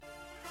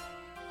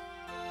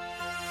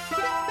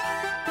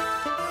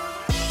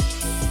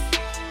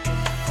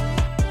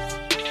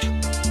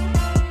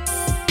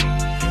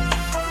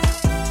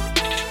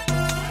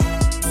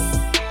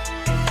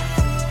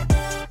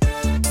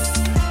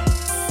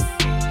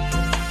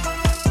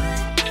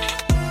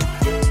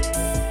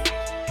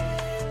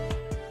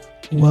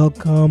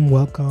Welcome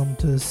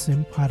to the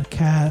Sim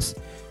Podcast.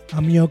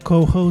 I'm your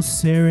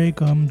co-host,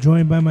 Sarek. I'm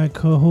joined by my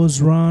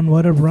co-host, Ron.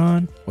 What up,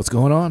 Ron? What's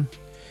going on?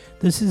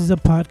 This is a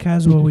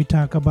podcast where we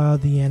talk about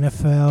the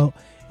NFL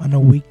on a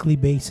weekly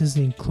basis,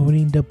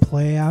 including the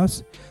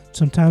playoffs.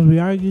 Sometimes we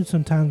argue,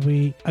 sometimes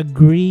we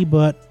agree,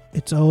 but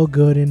it's all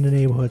good in the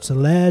neighborhood. So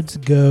let's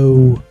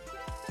go.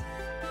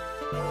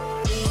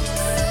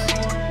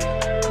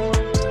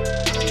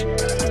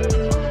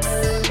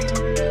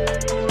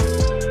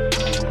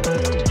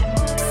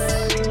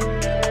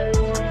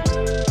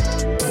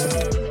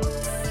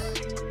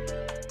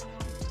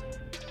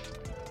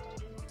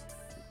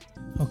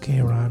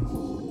 Okay,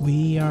 Ron,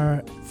 we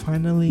are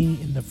finally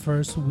in the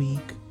first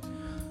week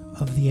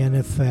of the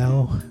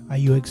NFL. Are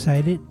you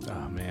excited?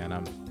 Oh, man,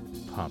 I'm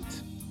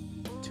pumped.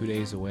 2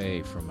 days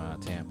away from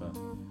Tampa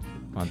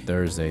on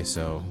Thursday,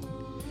 so...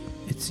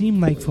 It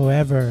seemed like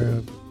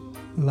forever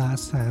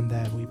last time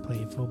that we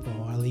played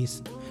football. At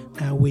least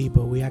not we,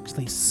 but we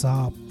actually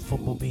saw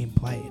football being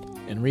played.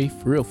 And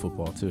real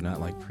football, too,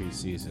 not like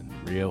preseason.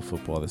 Real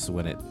football. This is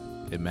when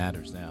it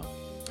matters now.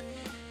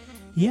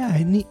 Yeah,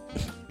 I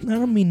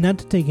don't mean not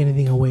to take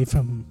anything away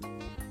from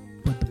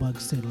what the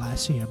Bucs did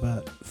last year,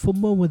 but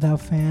football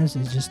without fans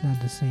is just not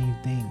the same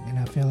thing. And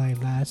I feel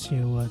like last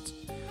year was,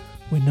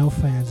 with no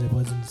fans, it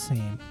wasn't the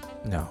same.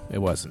 No, it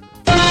wasn't.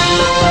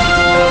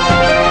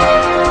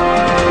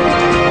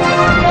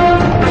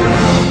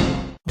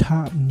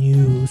 Top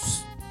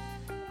news.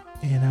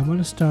 And I'm going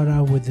to start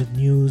out with the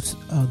news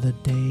of the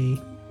day.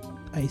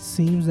 It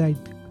seems like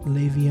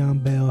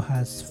Le'Veon Bell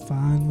has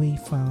finally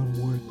found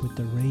work with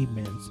the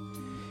Ravens.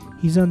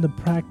 He's on the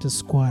practice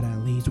squad at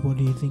least. What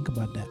do you think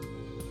about that?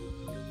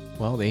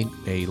 Well, they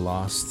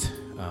lost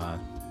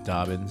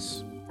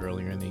Dobbins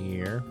earlier in the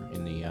year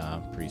in the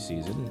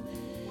preseason.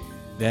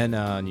 Then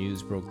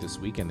news broke this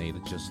weekend they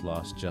just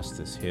lost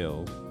Justice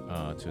Hill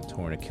to a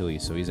torn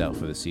Achilles, so he's out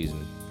for the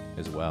season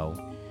as well.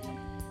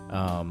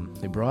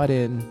 They brought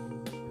in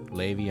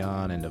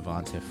Le'Veon and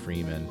Devonta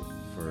Freeman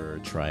for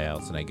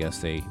tryouts, and I guess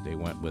they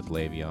went with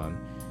Le'Veon.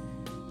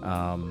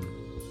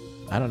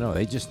 I don't know.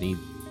 They just need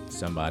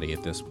somebody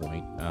at this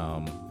point.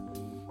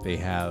 They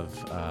have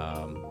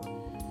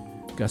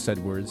Gus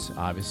Edwards,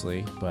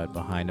 obviously, but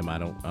behind him, I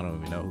don't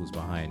even know who's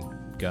behind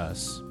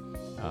Gus.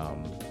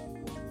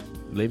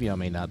 Le'Veon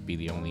may not be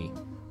the only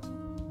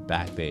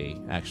back they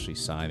actually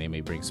sign. They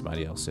may bring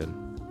somebody else in.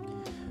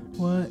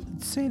 Well,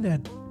 say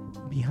that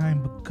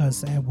behind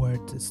Gus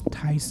Edwards is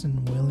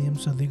Tyson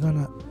Williams, so they're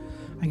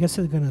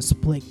gonna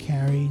split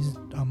carries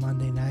on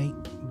Monday night.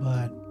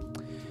 But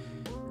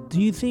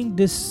do you think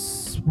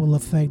this will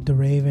affect the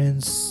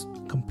Ravens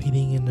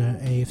competing in the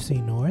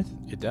AFC North?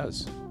 It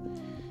does.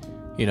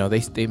 You know,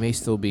 they may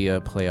still be a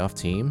playoff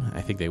team.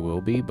 I think they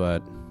will be,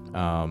 but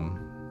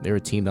they're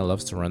a team that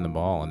loves to run the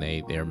ball, and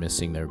they're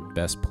missing their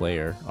best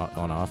player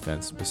on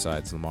offense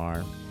besides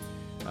Lamar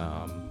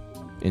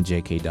and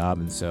J.K.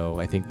 Dobbins. So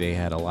I think they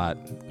had a lot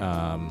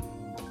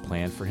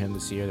planned for him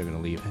this year. They're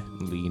going to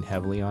lean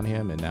heavily on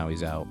him, and now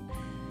he's out.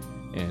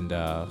 And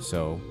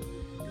so,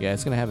 yeah,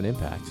 it's going to have an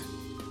impact.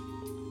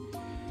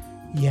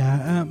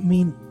 Yeah, I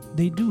mean,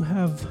 they do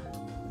have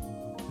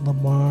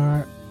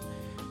Lamar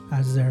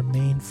as their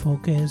main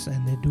focus,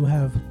 and they do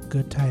have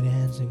good tight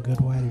ends and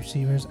good wide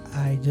receivers.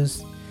 I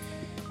just,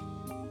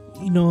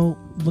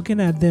 looking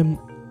at them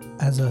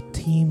as a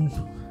team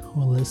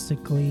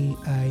holistically,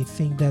 I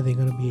think that they're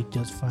going to be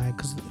just fine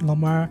because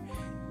Lamar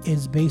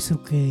is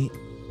basically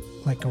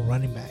like a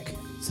running back.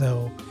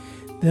 So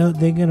they're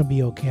going to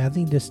be okay. I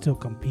think they still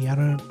compete. I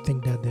don't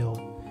think that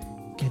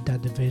they'll get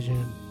that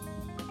division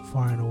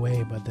far and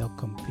away, but they'll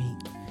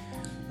compete.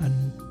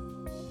 And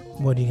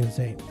what are you going to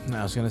say?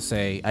 I was going to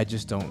say, I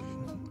just don't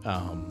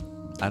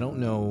I don't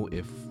know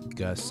if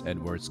Gus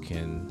Edwards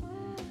can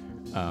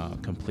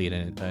complete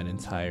an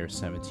entire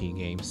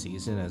 17-game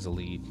season as a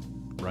lead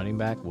running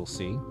back. We'll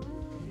see.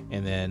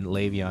 And then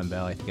Le'Veon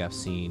Bell, I think I've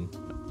seen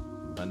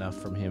enough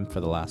from him for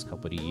the last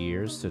couple of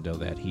years to know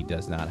that he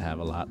does not have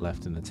a lot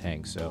left in the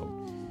tank, so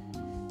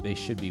they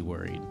should be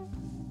worried.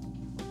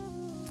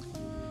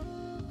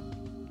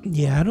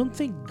 Yeah, I don't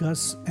think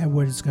Gus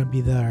Edwards is going to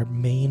be their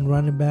main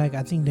running back.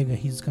 I think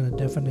he's going to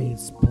definitely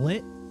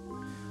split.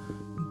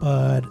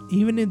 But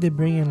even if they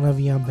bring in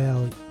Le'Veon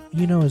Bell,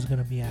 it's going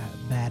to be a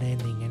bad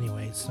ending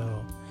anyway.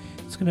 So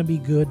it's going to be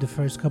good the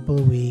first couple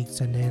of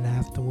weeks, and then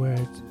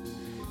afterwards,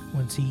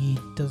 once he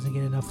doesn't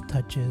get enough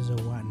touches or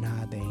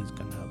whatnot, then he's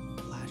going to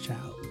lash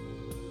out.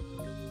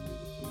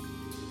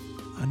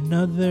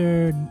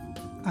 Another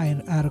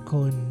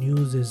article in the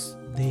news is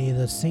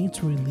the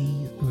Saints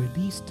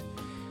released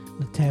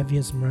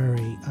Latavius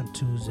Murray on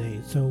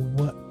Tuesday. So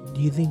what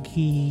do you think,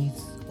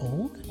 he's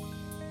old?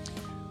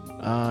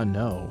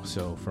 No.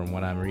 So from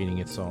what I'm reading,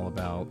 it's all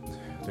about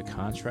the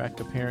contract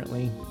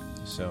apparently.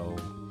 So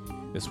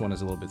this one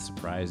is a little bit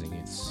surprising.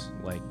 It's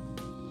like,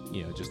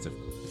 just a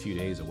few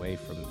days away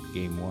from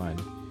game one,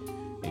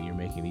 and you're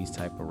making these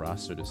type of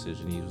roster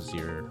decisions. He was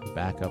your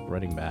backup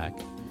running back,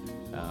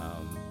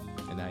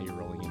 and now you're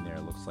rolling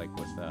looks like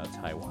with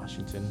Ty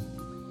Washington,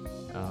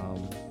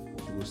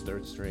 who was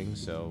third string.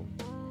 So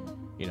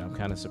I'm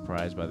kind of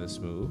surprised by this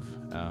move.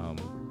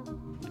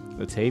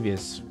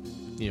 Latavius,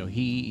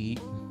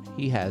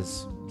 he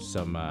has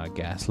some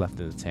gas left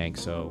in the tank,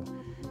 so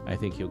I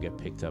think he'll get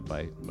picked up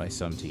by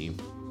some team.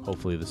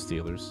 Hopefully the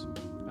Steelers.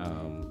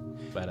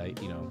 But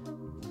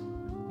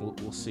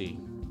we'll see.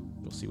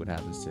 We'll see what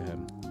happens to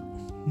him.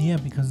 Yeah,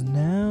 because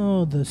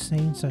now the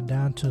Saints are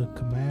down to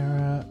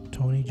Kamara,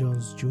 Tony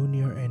Jones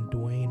Jr., and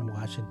Dwayne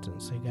Washington.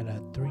 So you got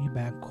a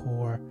 3-back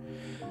core.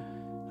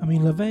 I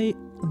mean,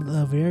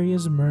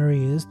 Lavarius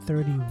Murray is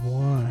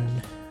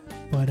 31,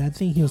 but I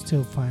think he'll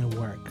still find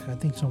work. I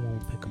think someone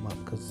will pick him up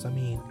because, I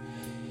mean,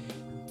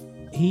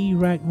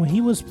 when he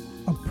was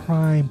a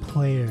prime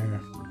player,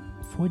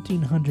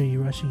 1,400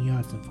 rushing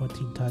yards and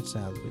 14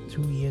 touchdowns with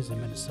 2 years in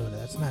Minnesota.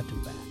 That's not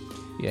too bad.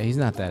 Yeah, he's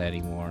not that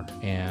anymore.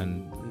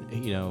 And,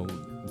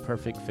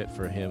 perfect fit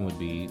for him would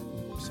be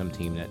some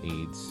team that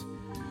needs,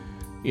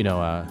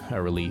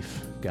 a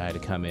relief guy to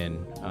come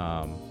in,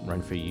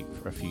 run for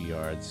a few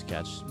yards,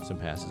 catch some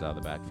passes out of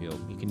the backfield.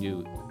 He can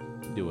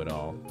do it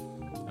all.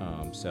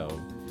 So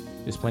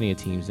there's plenty of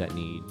teams that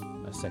need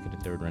a second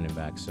and third running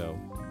back. So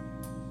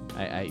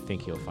I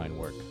think he'll find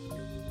work.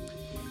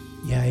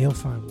 Yeah, he'll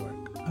find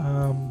work.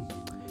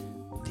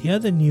 The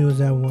other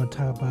news I want to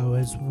talk about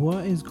is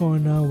what is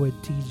going on with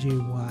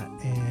TJ Watt,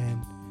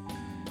 and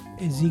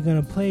is he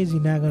going to play? Is he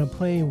not going to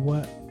play?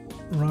 What,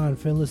 Ron,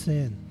 fill us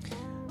in.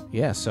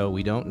 Yeah, so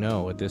we don't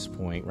know at this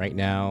point. Right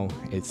now,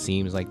 it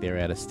seems like they're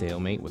at a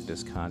stalemate with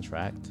this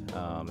contract.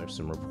 There's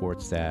some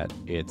reports that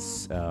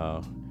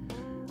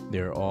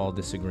they're all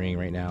disagreeing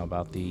right now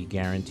about the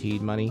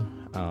guaranteed money.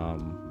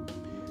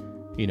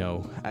 The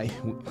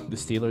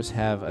Steelers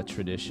have a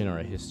tradition or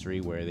a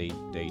history where they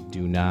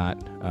do not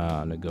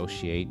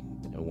negotiate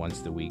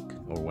once the week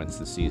or once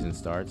the season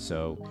starts.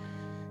 So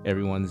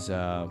everyone's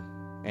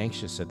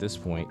anxious at this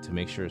point to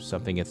make sure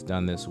something gets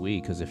done this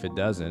week, because if it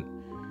doesn't,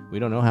 we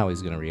don't know how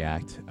he's going to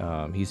react.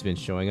 He's been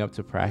showing up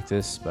to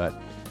practice, but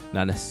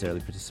not necessarily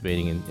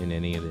participating in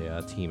any of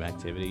the team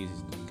activities.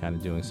 He's kind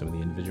of doing some of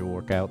the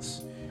individual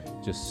workouts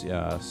just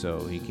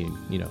so he can,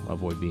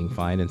 avoid being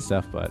fined and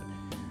stuff. But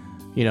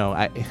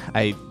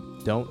I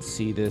don't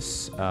see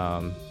this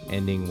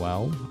ending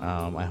well.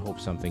 I hope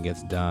something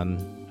gets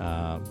done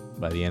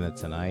by the end of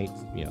tonight,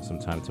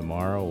 sometime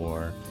tomorrow,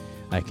 or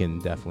I can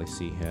definitely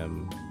see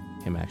him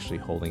actually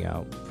holding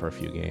out for a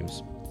few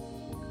games.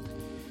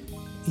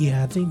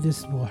 Yeah, I think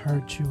this will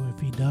hurt you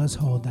if he does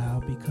hold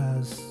out,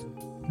 because,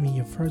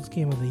 your first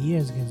game of the year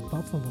is against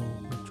Buffalo,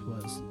 which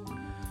was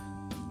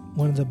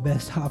one of the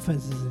best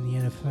offenses in the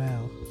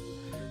NFL.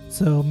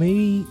 So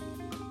maybe,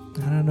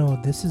 I don't know,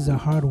 this is a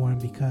hard one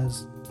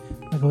because,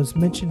 like I was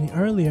mentioning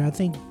earlier, I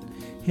think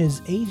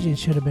his agent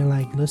should have been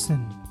like,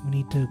 listen, we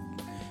need to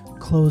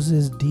close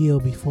this deal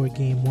before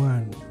game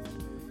 1.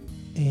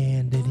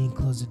 And they didn't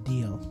close the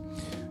deal.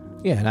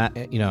 Yeah, and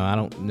I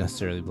don't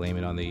necessarily blame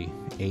it on the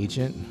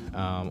agent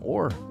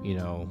or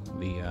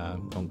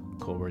on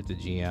Colbert, the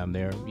GM.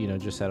 They're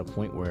just at a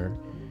point where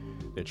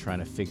they're trying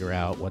to figure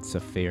out what's a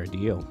fair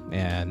deal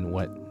and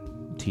what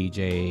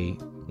TJ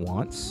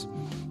wants.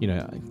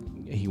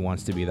 He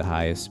wants to be the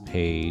highest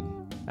paid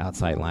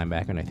outside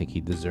linebacker, and I think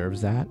he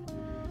deserves that.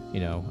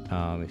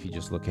 If you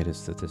just look at his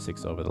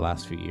statistics over the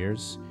last few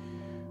years.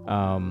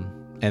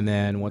 And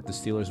then what the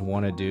Steelers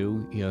want to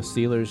do,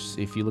 Steelers,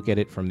 if you look at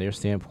it from their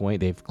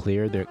standpoint, they've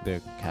cleared their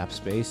cap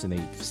space and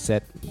they've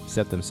set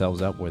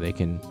themselves up where they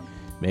can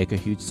make a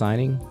huge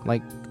signing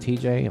like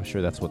TJ. I'm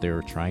sure that's what they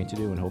were trying to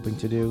do and hoping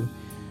to do.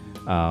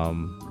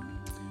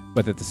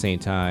 But at the same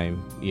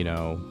time,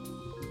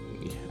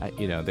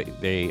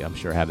 they I'm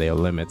sure have their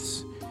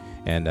limits,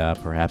 and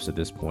perhaps at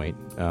this point,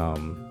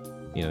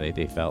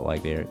 they felt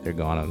like they're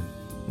gone on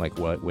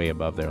way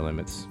above their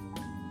limits.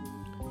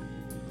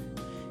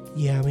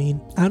 Yeah,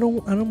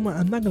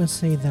 I'm not gonna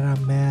say that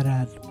I'm mad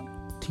at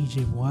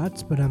TJ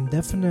Watts, but I'm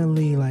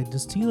definitely like, the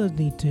Steelers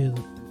need to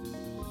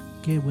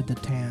get with the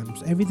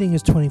times. Everything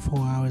is 24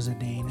 hours a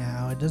day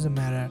now. It doesn't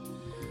matter.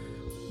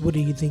 What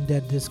do you think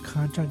that this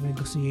contract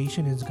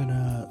negotiation is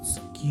gonna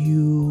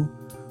skew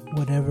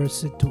whatever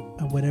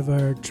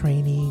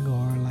training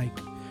or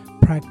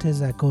practice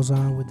that goes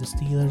on with the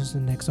Steelers,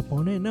 the next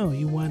opponent? No,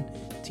 you want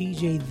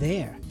TJ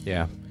there.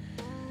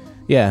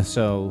 Yeah,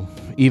 so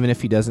even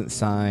if he doesn't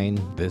sign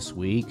this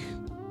week,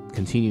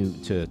 continue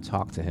to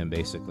talk to him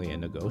basically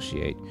and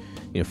negotiate.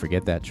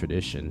 Forget that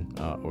tradition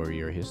or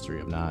your history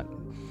of not,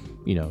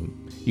 you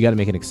got to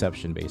make an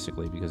exception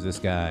basically, because this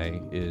guy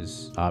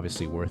is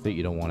obviously worth it.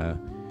 You don't want to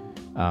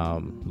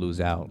lose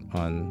out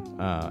on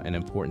an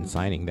important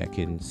signing that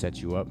can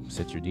set your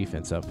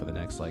defense up for the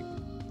next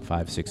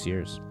 5-6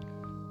 years.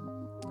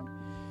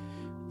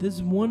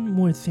 There's one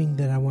more thing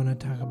that I want to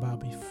talk about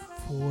before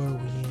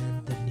we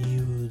end the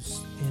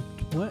news.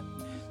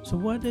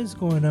 What is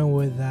going on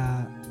with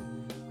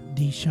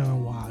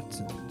Deshaun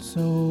Watson?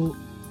 So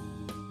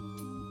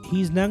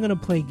he's not gonna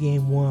play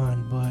game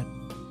 1, but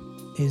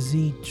is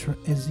he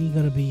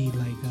gonna be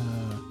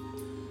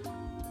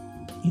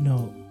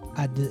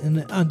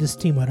on this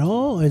team at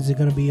all, or is it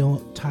gonna be on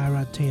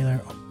Tyrod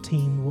Taylor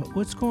team?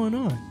 What's going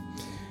on?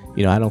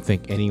 I don't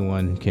think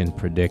anyone can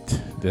predict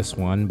this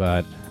one,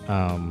 but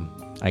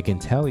I can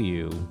tell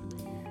you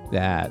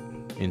that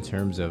in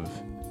terms of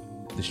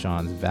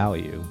Deshaun's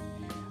value,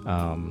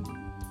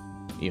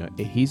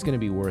 he's going to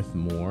be worth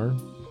more,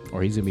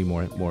 or he's going to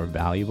be more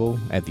valuable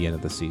at the end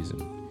of the season.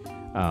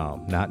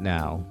 Not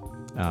now.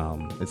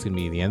 It's going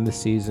to be the end of the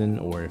season,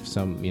 or if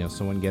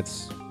someone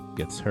gets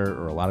hurt,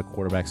 or a lot of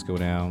quarterbacks go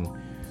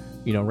down.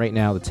 Right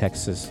now the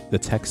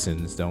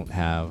Texans don't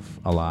have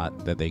a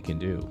lot that they can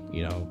do.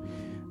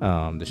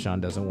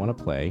 Deshaun doesn't want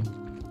to play,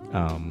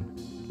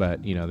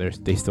 but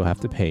they still have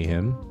to pay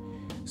him,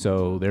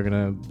 so they're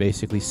gonna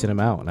basically sit him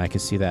out, and I can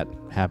see that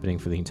happening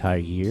for the entire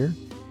year.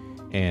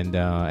 And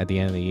at the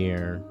end of the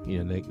year,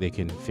 they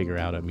can figure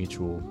out a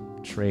mutual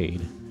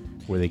trade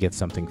where they get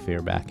something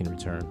fair back in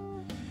return.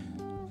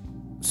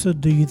 So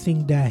do you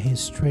think that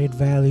his trade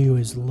value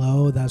is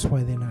low, that's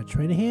why they're not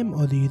trading him?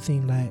 Or do you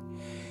think that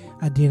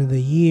at the end of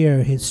the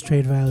year, his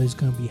trade value is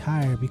going to be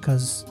higher?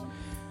 Because,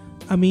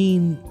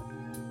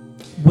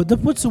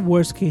 what's the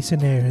worst case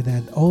scenario?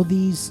 That all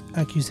these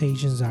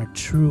accusations are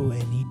true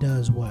and he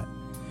does what?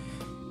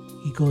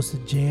 He goes to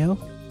jail?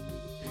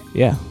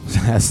 Yeah,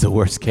 that's the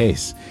worst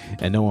case.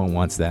 And no one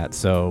wants that.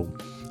 So,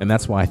 and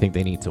that's why I think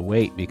they need to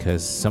wait,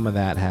 because some of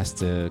that has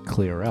to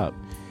clear up.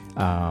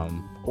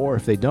 Or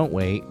if they don't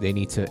wait, they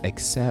need to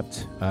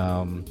accept,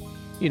 a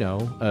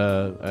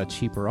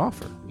cheaper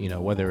offer,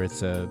 whether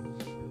it's a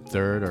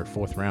third or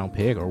fourth round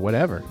pick or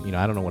whatever.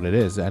 I don't know what it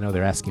is. I know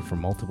they're asking for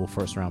multiple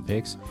first round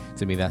picks.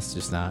 To me, that's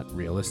just not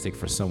realistic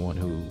for someone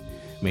who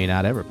may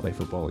not ever play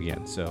football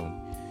again. So,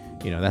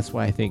 that's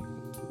why I think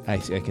I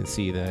can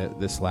see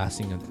this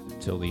lasting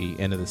until the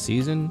end of the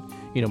season.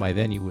 By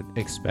then you would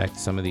expect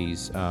some of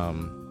these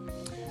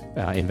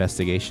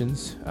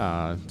investigations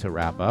to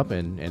wrap up,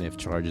 and if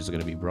charges are going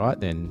to be brought,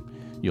 then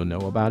you'll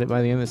know about it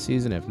by the end of the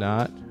season. If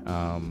not,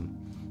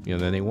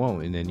 then they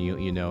won't, and then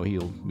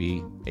he'll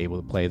be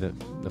able to play the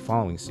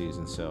following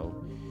season. So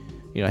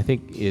I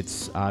think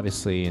it's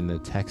obviously in the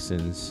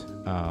Texans'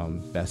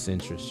 best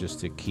interest just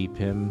to keep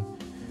him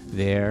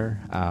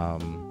there,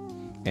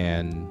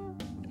 and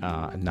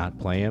not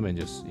play him, and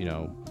just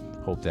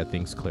hope that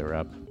things clear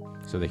up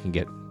so they can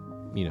get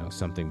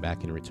something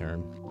back in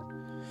return.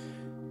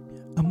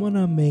 I'm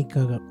gonna make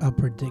a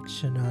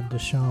prediction on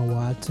Deshaun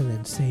Watson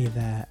and say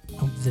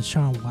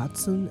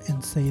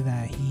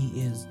that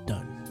he is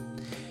done.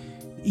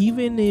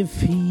 Even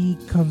if he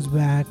comes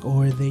back,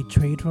 or they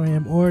trade for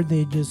him, or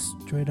they just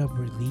straight up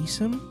release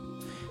him,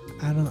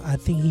 I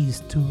think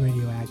he's too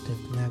radioactive.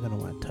 They're not gonna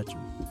want to touch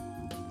him.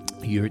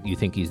 You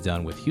think he's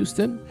done with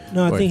Houston?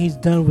 No, I think he's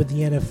done with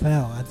the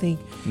NFL. I think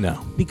no,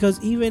 because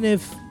even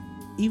if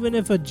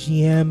a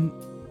GM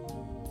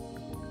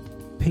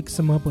picks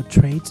him up or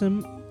trades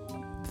him,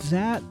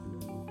 that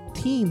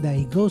team that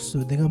he goes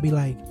to, they're gonna be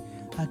like,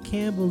 I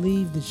can't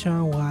believe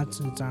Deshaun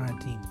Watson's on our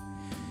team.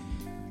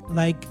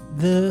 Like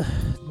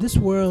this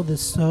world is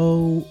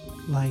so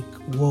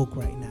woke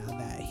right now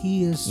that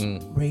he is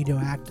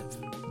radioactive.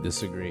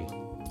 Disagree.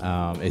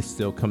 It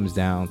still comes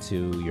down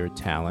to your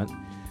talent.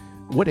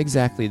 What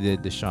exactly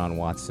did Deshaun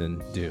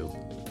Watson do?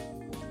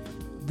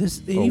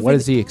 What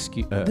is he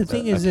accused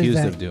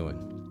of doing?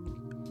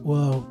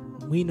 Well,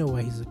 we know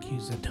what he's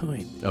accused of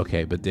doing.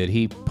 Okay, but did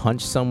he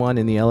punch someone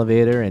in the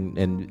elevator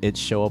and it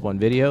show up on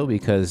video?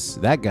 Because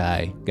that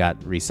guy got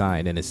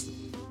re-signed and is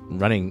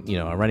running,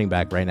 a running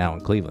back right now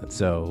in Cleveland.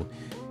 So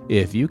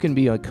if you can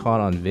be caught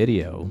on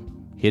video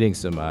hitting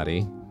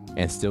somebody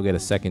and still get a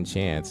second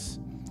chance,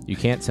 you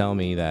can't tell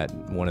me that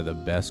one of the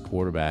best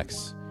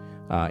quarterbacks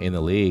in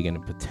the league and a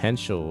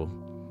potential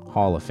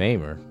Hall of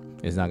Famer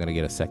is not going to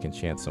get a second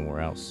chance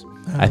somewhere else.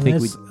 I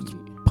think we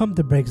pump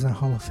the brakes on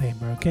Hall of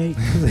Famer, okay?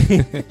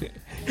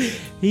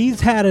 He's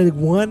had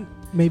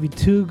maybe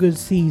 2 good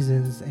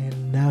seasons,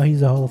 and now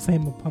he's a Hall of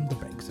Famer. Pump the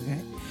brakes,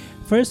 okay?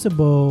 First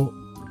of all,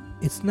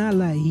 it's not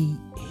like he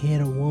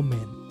hit a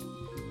woman.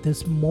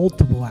 There's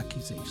multiple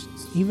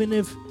accusations. Even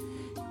if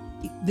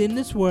in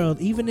this world,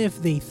 even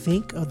if they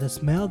think of the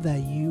smell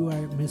that you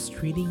are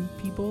mistreating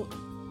people,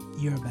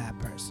 you're a bad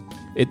person.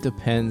 It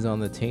depends on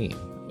the team.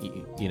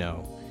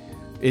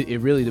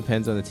 It really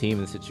depends on the team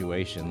and the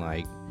situation.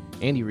 Like,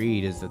 Andy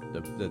Reid is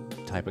the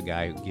type of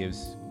guy who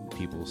gives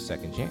people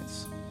second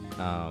chances.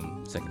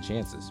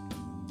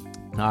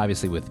 Now,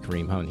 obviously, with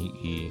Kareem Hunt,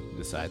 he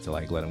decided to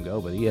let him go,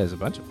 but he has a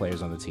bunch of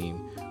players on the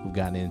team who've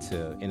gotten in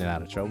and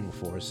out of trouble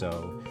before.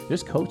 So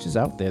there's coaches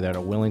out there that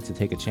are willing to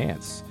take a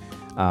chance.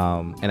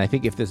 And I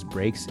think if this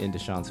breaks in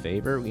Deshaun's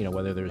favor,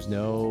 whether there's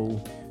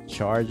no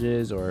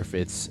charges or if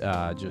it's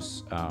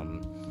just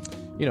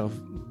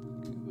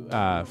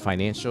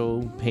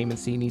financial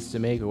payments he needs to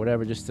make or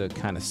whatever, just to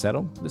kind of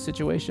settle the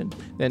situation,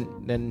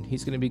 then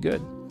he's going to be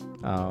good.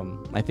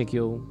 I think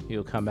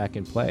he'll come back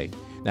and play.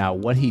 Now,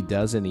 what he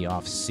does in the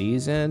off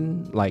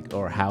season,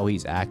 or how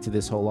he's acted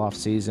this whole off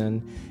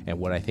season, and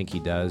what I think he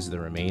does the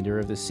remainder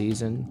of the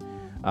season,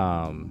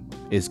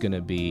 is going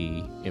to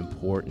be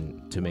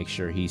important to make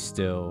sure he's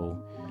still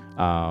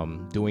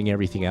doing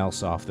everything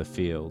else off the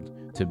field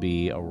to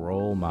be a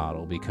role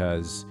model.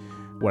 Because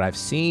what I've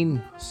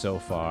seen so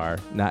far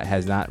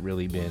has not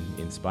really been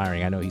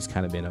inspiring. I know he's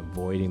kind of been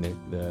avoiding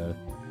the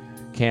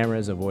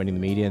cameras, avoiding the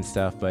media and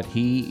stuff, but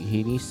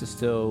he needs to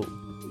still,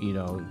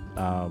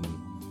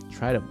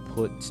 try to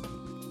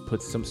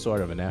put some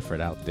sort of an effort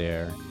out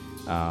there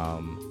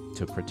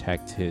to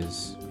protect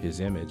his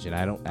image, and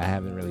I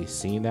haven't really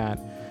seen that.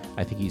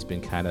 I think he's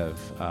been kind of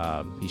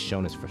he's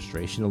shown his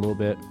frustration a little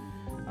bit,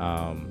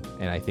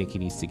 and I think he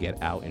needs to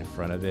get out in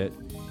front of it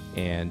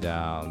and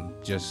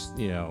just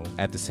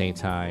at the same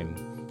time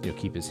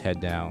keep his head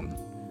down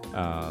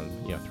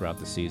throughout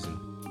the season.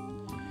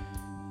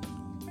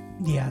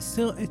 Yeah,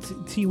 still,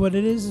 see what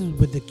it is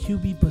with the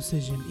QB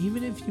position.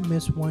 Even if you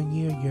miss 1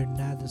 year, you're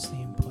not the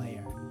same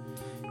player.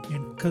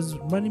 Because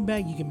running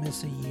back, you can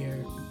miss a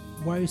year.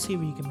 Wide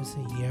receiver, you can miss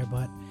a year.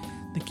 But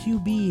the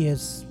QB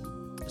is,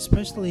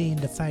 especially in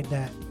the fact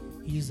that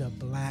he's a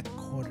black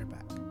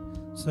quarterback.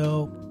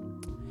 So,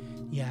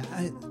 yeah,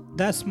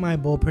 that's my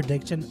bold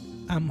prediction.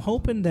 I'm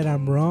hoping that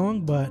I'm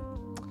wrong, but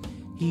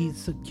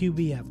he's a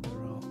QB after all.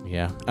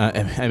 Yeah,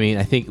 I mean,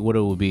 I think what it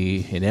will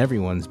be in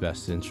everyone's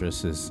best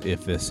interest is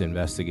if this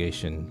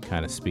investigation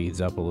kind of speeds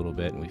up a little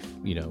bit, and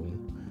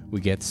we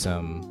get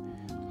some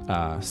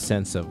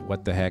sense of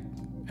what the heck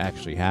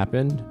actually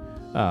happened,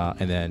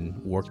 and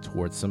then work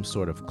towards some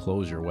sort of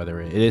closure,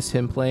 whether it is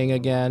him playing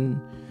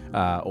again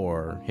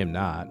or him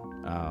not,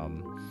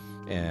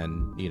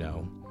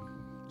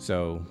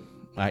 so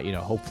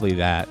hopefully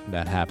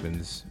that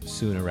happens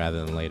sooner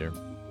rather than later.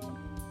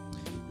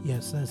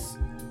 Yes,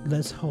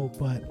 let's hope,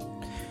 but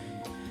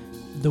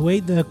the way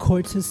the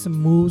court system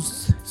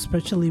moves,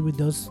 especially with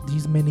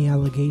these many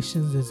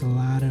allegations, there's a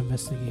lot of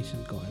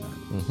investigations going on.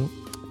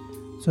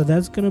 Mm-hmm. So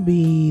that's going to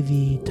be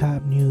the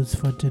top news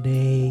for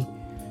today,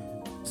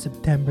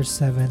 September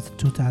 7th,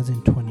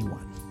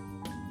 2021.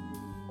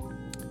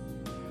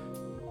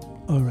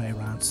 All right,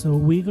 Ron. So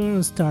we're going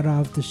to start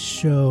off the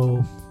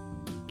show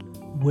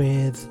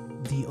with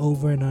the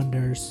over and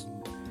unders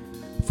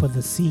for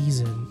the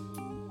season.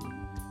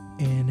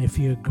 And if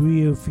you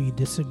agree or if you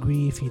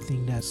disagree, if you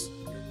think that's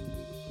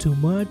too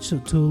much or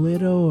too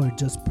little or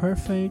just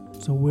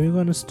perfect. So we're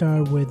going to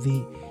start with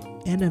the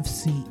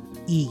NFC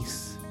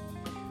East.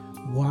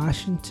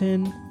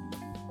 Washington,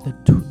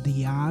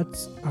 the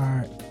odds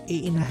are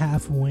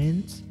 8.5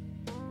 wins.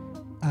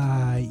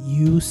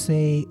 You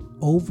say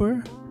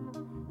over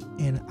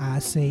and I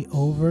say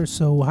over.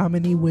 So how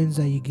many wins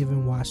are you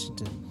giving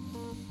Washington?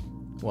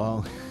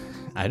 Well,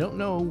 I don't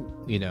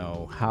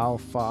know, how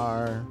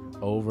far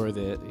over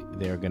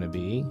they're going to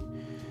be.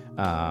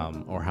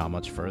 Or how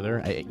much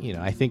further.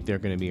 I think they're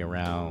going to be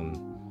around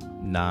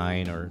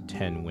 9 or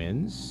 10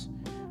 wins.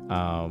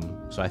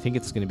 So I think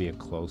it's going to be a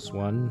close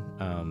one.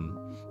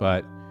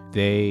 But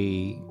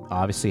they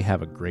obviously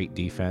have a great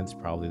defense,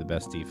 probably the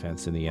best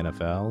defense in the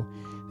NFL.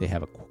 They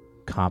have a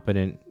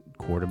competent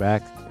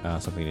quarterback,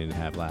 something they didn't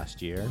have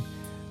last year.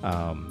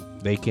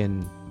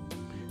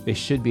 They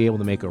should be able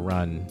to make a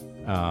run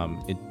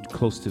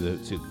close to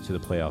the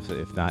playoffs,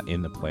 if not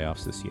in the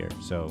playoffs this year.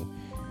 So.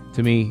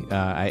 To me,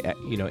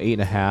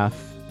 8.5,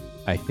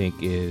 I think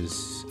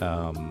is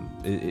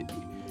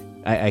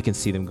I can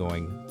see them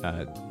going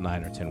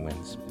 9 or 10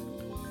 wins.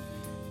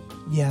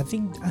 Yeah, I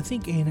think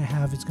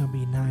 8.5 is going to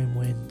be 9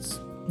 wins,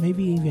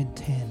 maybe even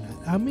 10.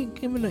 I'm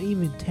giving it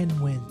even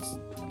 10 wins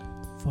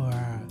for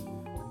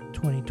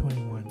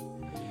 2021.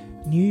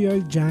 New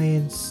York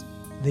Giants,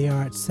 they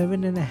are at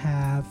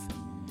 7.5.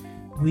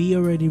 We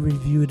already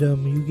reviewed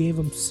them. You gave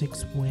them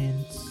 6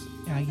 wins.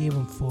 I gave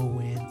them 4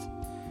 wins.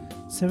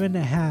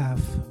 7.5,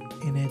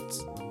 and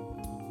it's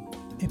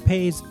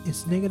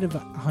negative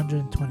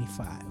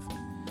 125.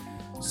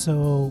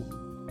 So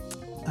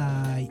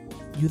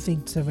you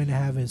think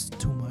 7.5 is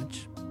too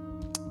much?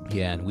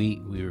 Yeah, and we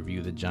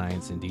review the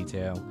Giants in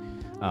detail.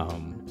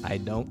 I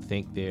don't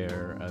think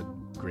they're a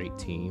great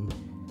team.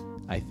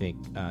 I think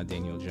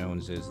Daniel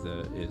Jones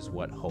is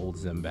what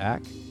holds them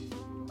back,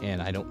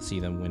 and I don't see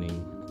them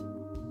winning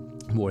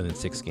more than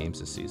 6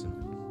 games this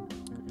season.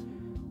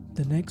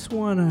 The next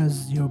one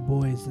is your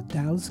boys, the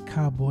Dallas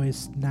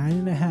Cowboys,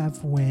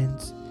 9.5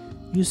 wins.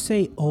 You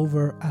say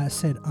over, I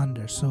said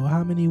under. So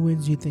how many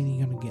wins do you think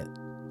you're going to get?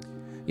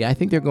 Yeah, I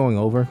think they're going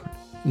over.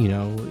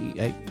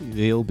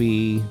 They'll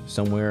be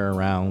somewhere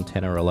around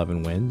 10 or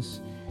 11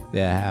 wins. They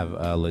have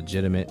a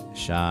legitimate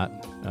shot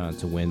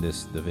to win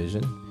this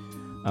division.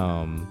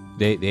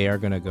 They are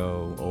going to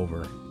go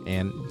over.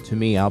 And to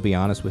me, I'll be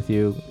honest with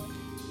you,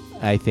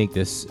 I think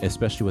this,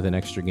 especially with an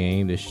extra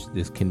game,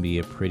 this can be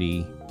a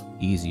pretty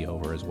easy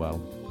over as well,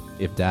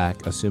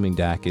 assuming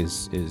Dak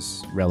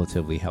is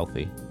relatively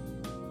healthy.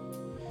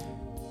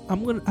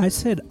 I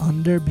said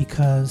under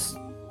because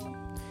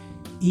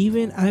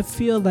even I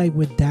feel like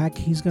with Dak,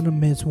 he's gonna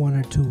miss 1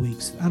 or 2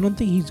 weeks. I don't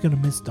think he's gonna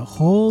miss the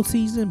whole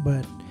season,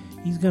 but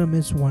he's gonna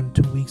miss 1 or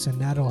 2 weeks, and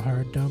that'll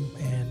hurt them.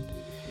 And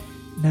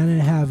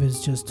 9.5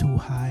 is just too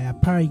high. I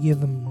probably give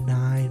them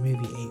 9,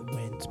 maybe 8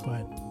 wins,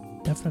 but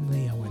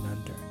definitely I went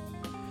under.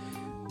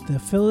 The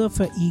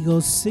Philadelphia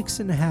Eagles,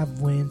 6.5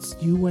 wins.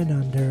 You went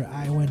under.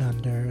 I went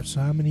under.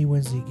 So how many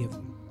wins do you give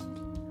them?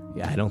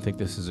 Yeah, I don't think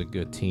this is a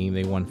good team.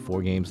 They won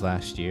 4 games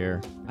last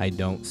year. I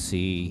don't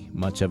see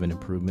much of an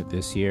improvement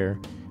this year.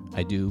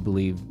 I do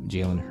believe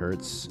Jalen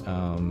Hurts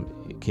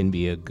can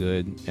be a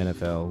good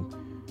NFL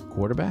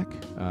quarterback,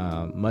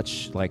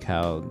 much like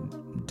how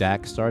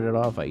Dak started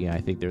off.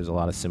 I think there's a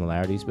lot of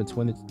similarities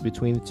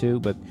between the two,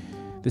 but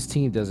this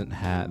team doesn't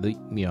have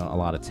a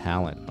lot of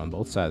talent on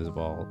both sides of the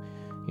ball.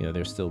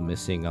 They're still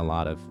missing a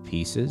lot of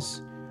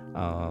pieces.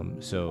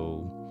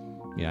 So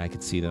I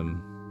could see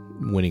them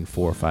winning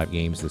 4 or 5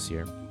 games this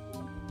year.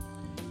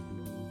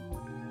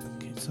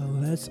 Okay, so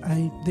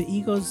the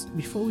Eagles.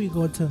 Before we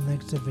go to the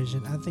next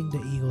division, I think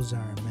the Eagles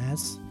are a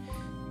mess,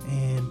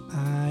 and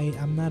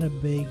I'm not a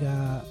big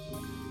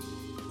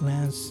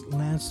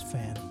Lance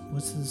fan.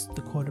 What's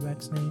the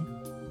quarterback's name?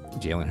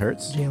 Jalen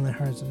Hurts. Jalen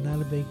Hurts. I'm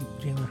not a big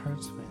Jalen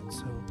Hurts fan.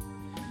 So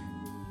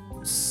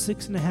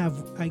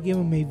 6.5. I give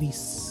him maybe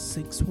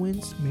 6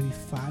 wins, maybe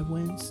 5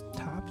 wins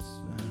tops.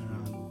 I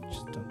don't know. I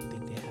just don't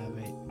think they have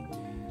it.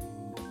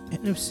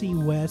 NFC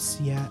West,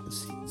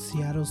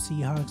 Seattle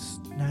Seahawks,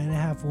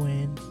 9.5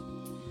 wins.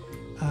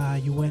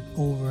 You went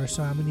over.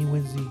 So how many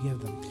wins do you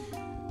give them?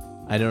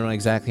 I don't know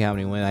exactly how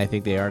many wins. I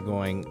think they are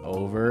going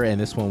over, and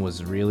this one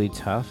was really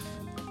tough.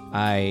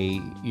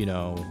 I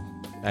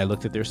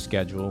looked at their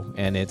schedule,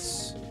 and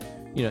it's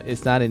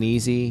not an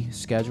easy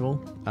schedule.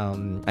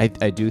 I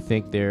do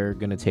think they're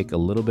going to take a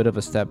little bit of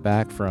a step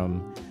back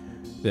from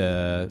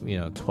the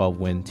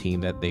 12-win team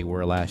that they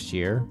were last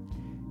year,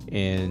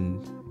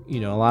 and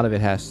a lot of it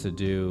has to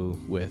do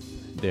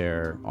with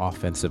their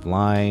offensive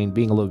line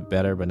being a little bit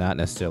better, but not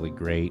necessarily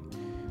great.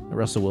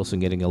 Russell Wilson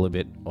getting a little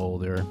bit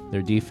older.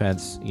 Their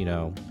defense,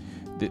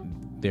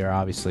 they're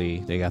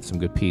obviously they got some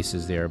good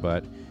pieces there,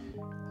 but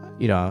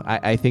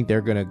I think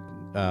they're going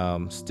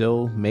to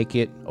still make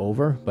it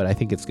over, but I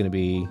think it's going to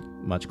be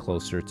much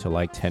closer to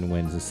like 10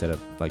 wins instead of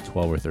like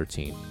 12 or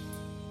 13.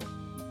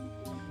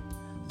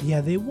 Yeah,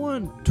 they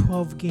won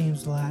 12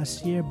 games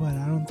last year, but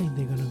I don't think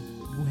they're going to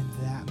win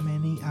that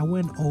many. I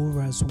went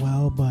over as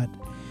well, but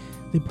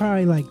they're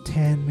probably like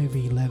 10,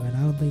 maybe 11.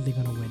 I don't think they're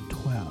going to win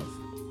 12.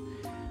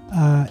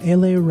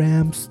 LA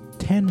Rams,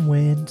 10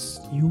 wins.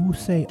 You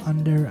say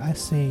under. I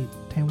say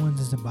 10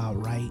 wins is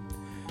about right.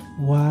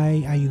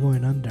 Why are you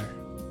going under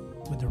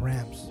with the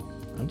Rams?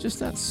 I'm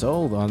just not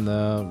sold on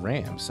the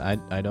Rams. I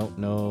don't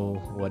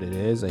know what it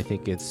is. I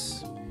think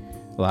it's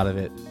a lot of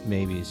it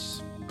maybe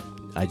is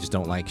I just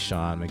don't like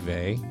Sean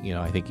McVay.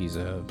 I think he's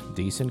a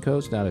decent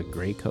coach, not a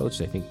great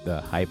coach. I think the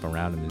hype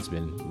around him has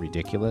been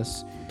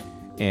ridiculous.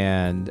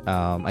 And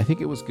I think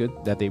it was good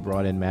that they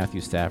brought in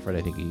Matthew Stafford.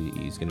 I think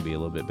he's going to be a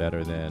little bit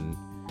better than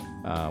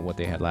what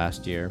they had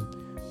last year.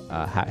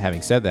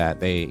 Having said that,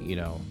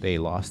 they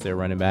lost their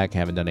running back,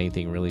 haven't done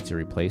anything really to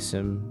replace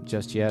him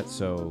just yet.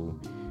 So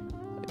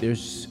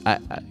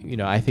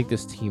I think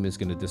this team is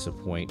going to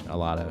disappoint a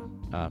lot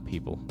of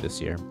people this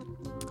year.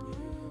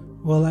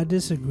 Well, I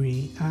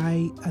disagree.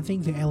 I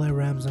think the LA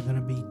Rams are going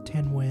to be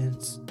 10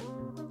 wins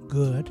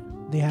good.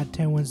 They had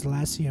 10 wins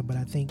last year, but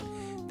I think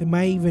they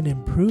might even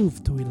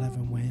improve to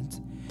 11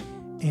 wins.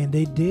 And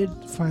they did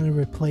find a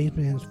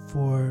replacement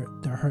for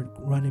their hurt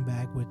running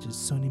back, which is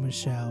Sony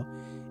Michel.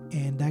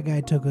 And that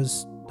guy took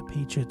the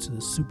Patriots to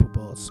the Super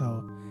Bowl.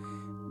 So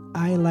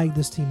I like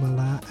this team a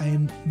lot.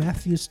 And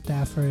Matthew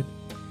Stafford,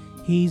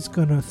 he's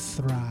going to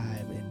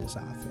thrive in this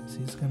offense.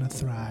 He's going to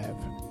thrive.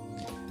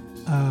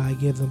 I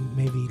give them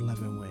maybe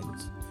 11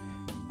 wins.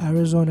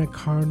 Arizona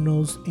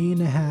Cardinals,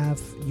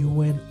 8.5. You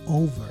went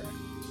over.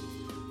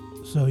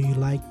 So you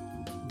like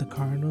the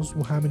Cardinals?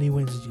 Well, how many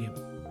wins did you give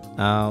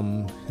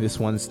them? This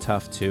one's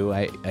tough too.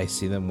 I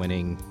see them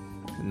winning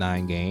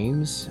 9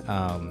 games.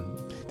 They're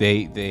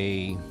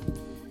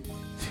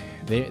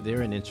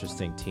an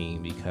interesting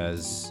team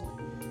because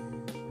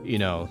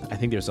I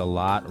think there's a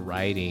lot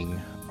riding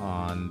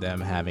on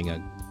them having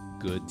a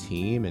good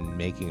team and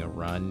making a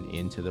run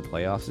into the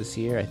playoffs this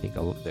year. I think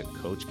the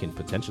coach can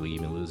potentially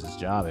even lose his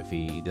job if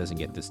he doesn't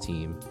get this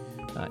team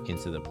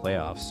into the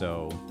playoffs.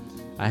 So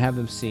I have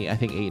them see. I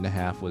think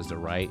 8.5 was the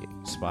right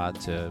spot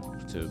to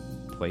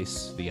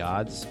place the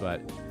odds,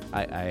 but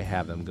I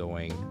have them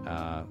going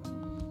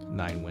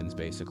 9 wins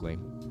basically.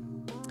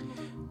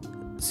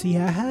 See,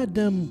 I had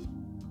them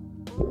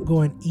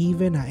going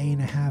even at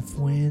 8.5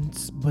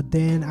 wins, but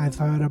then I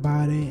thought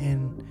about it,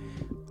 and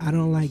I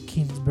don't like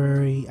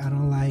Kingsbury. I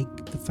don't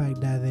like the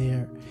fact that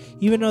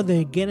even though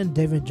they're getting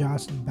David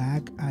Johnson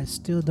back, I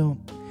still don't.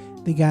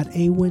 They got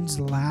 8 wins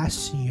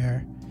last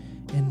year,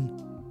 and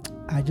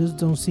I just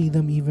don't see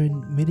them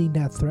even meeting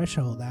that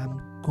threshold.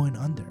 I'm going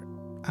under.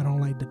 I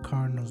don't like the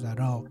Cardinals at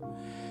all.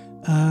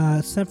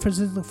 San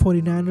Francisco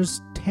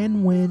 49ers,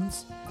 10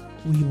 wins.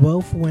 We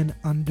both went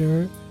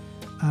under.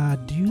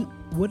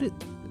 What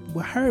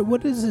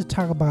does it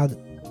talk about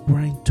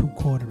running 2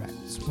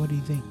 quarterbacks? What do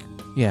you think?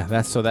 Yeah,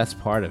 that's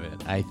part of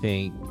it. I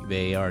think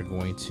they are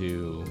going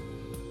to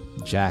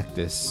jack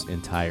this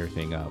entire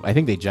thing up. I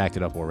think they jacked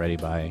it up already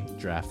by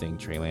drafting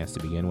Trey Lance to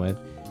begin with.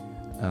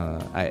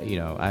 I'm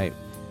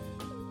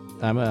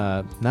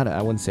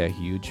I wouldn't say a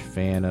huge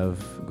fan of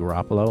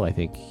Garoppolo. I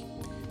think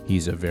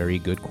He's a very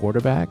good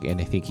quarterback,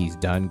 and I think he's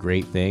done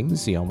great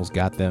things. He almost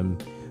got them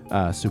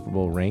Super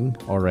Bowl ring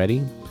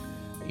already.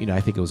 I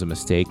think it was a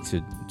mistake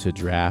to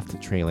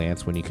draft Trey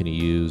Lance when he could have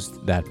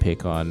used that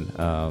pick on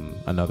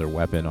another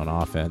weapon on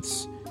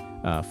offense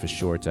for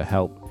sure to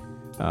help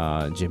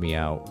Jimmy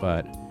out.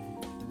 But,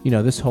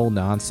 this whole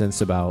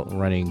nonsense about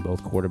running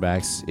both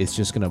quarterbacks, it's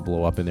just going to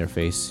blow up in their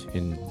face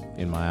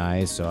in my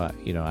eyes. So,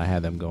 I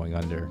had them going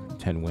under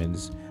 10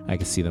 wins. I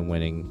could see them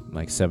winning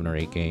like 7 or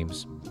 8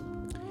 games.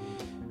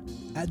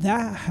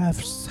 That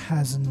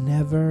has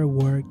never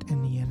worked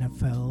in the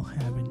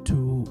NFL, having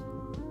 2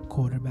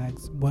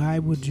 quarterbacks. Why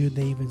would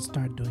they even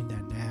start doing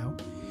that now?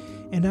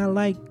 And I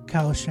like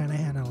Kyle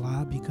Shanahan a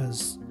lot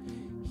because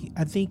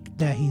I think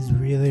that he's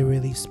really,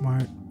 really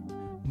smart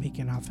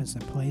making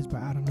offensive plays,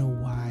 but I don't know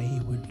why he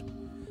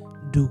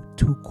would do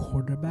 2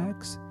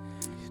 quarterbacks.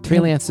 Trey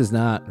Lance is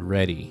not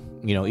ready.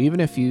 Even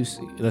if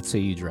let's say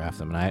you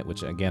draft him,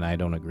 which again, I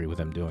don't agree with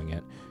him doing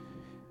it.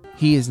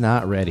 He is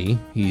not ready.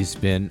 He's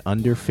been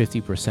under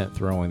 50%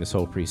 throwing this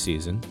whole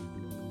preseason.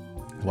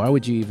 Why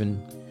would you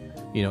even,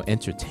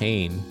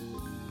 entertain,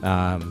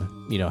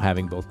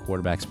 having both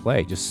quarterbacks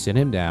play? Just sit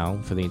him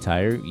down for the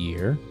entire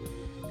year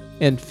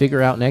and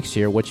figure out next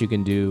year what you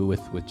can do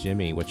with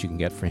Jimmy, what you can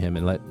get for him,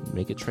 and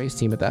make it Trey's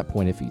team at that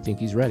point if you think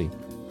he's ready.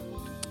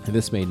 And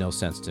this made no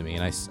sense to me,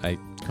 and I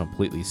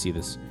completely see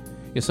this.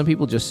 Some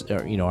people just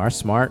are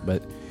smart,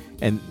 but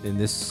and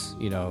this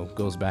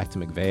goes back to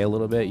McVay a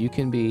little bit. You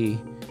can be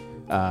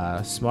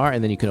smart,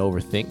 and then you can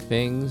overthink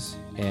things,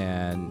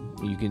 and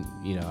you can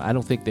I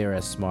don't think they're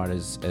as smart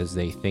as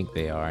they think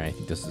they are, and I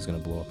think this is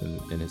going to blow up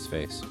in his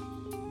face.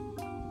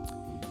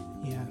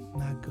 Yeah,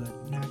 not good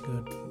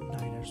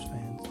Niners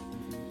fans.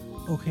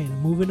 Okay,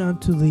 moving on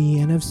to the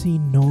NFC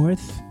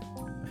North.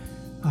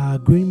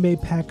 Green Bay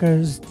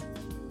Packers,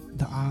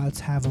 the odds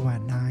have them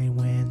at 9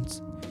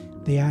 wins.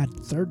 They had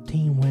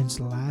 13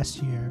 wins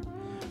last year.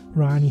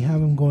 Ron, you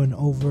have them going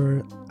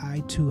over.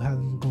 I too have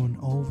them going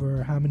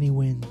over. How many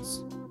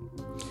wins?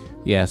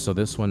 Yeah, so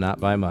this one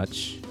not by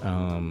much.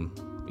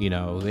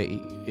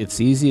 It's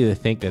easy to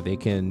think that they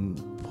can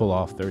pull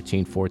off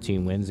 13,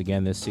 14 wins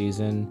again this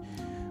season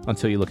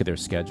until you look at their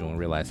schedule and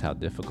realize how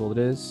difficult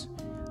it is.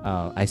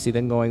 I see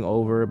them going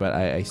over, but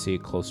I see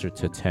it closer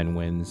to 10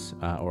 wins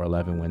or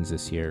 11 wins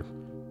this year.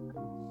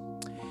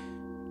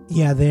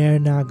 Yeah, they're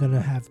not going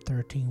to have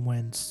 13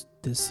 wins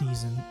this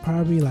season.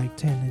 Probably like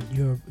 10.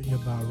 You're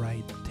about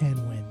right.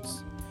 10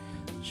 wins.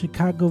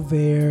 Chicago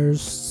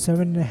Bears,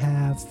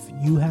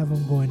 7.5. You have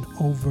them going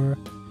over.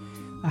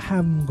 I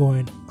have them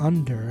going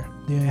under.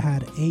 They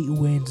had 8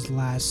 wins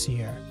last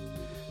year.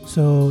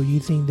 So you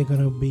think they're going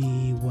to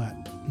be,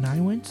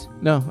 9 wins?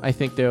 No, I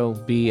think they'll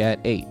be at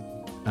 8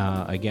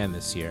 again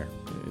this year.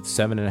 It's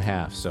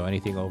 7.5. So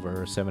anything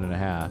over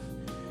 7.5,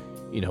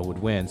 would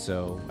win.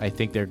 So I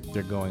think they're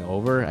going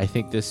over. I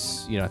think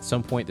this, at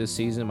some point this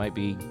season might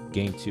be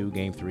game 2,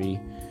 game 3.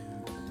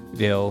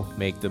 They'll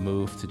make the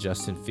move to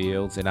Justin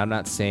Fields, and I'm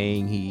not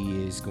saying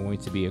he is going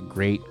to be a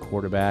great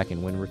quarterback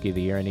and win Rookie of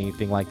the Year and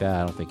anything like that.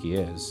 I don't think he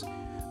is.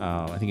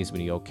 I think he's going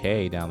to be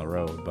okay down the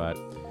road, but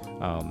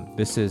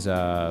this is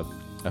I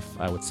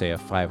would say a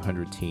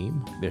 500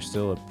 team. They're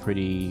still a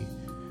pretty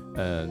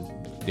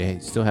they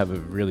still have a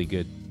really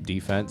good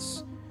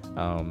defense,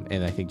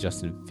 and I think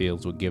Justin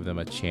Fields will give them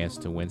a chance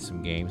to win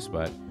some games,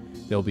 but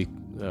they'll be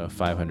a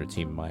 500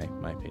 team in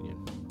my opinion.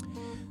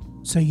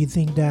 So you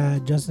think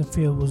that Justin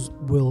Fields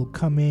will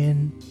come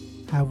in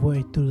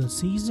halfway through the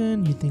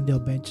season? You think they'll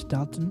bench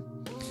Dalton?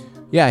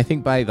 Yeah, I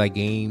think by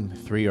game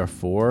 3 or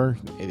 4,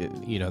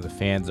 the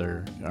fans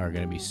are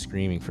going to be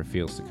screaming for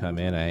Fields to come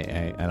in.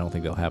 I don't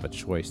think they'll have a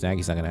choice.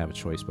 Nagy's not going to have a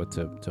choice but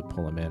to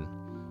pull him in.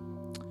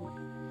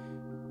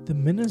 The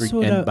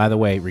Minnesota. And by the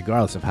way,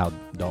 regardless of how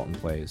Dalton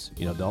plays,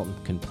 Dalton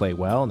can play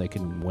well and they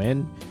can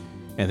win,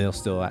 and they'll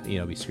still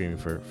be screaming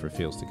for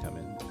Fields to come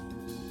in.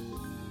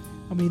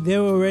 I mean, they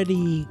were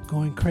already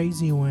going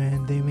crazy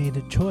when they made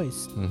a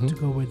choice to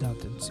go with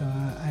Dalton. So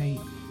I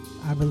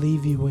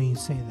believe you when you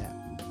say that.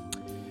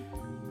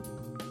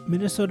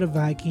 Minnesota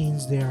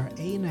Vikings, they are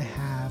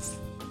 8.5.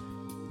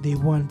 They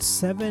won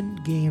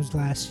 7 games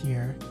last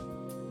year.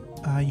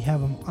 You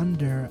have them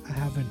under. I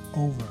have an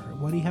over.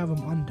 What do you have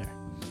them under?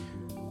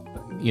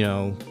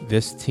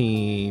 This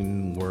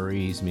team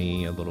worries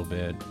me a little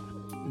bit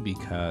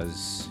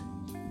because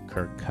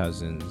Kirk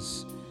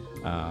Cousins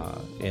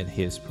and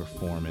his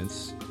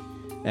performance.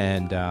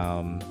 And,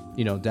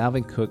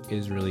 Dalvin Cook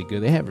is really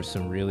good. They have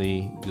some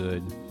really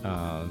good,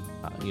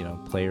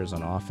 players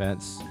on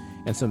offense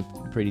and some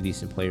pretty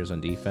decent players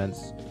on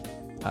defense.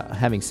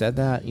 Having said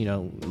that,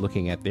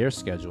 looking at their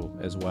schedule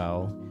as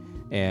well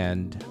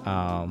and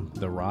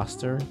the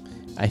roster,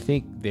 I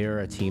think they're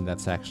a team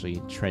that's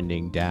actually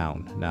trending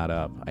down, not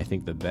up. I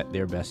think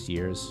their best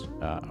years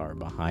are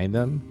behind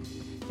them,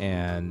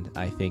 and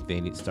I think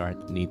they need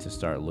to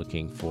start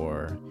looking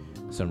for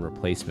some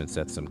replacements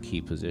at some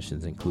key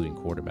positions, including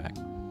quarterback.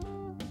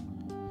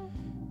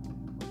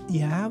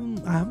 Yeah,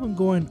 I have them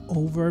going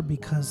over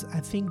because I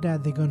think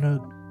that they're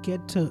gonna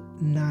get to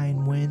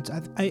 9 wins.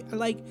 I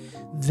like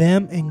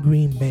them and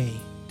Green Bay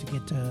to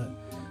get to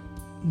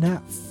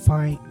not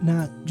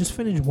just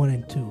finish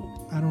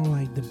 1-2. I don't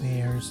like the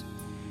Bears,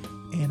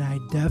 and I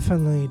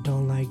definitely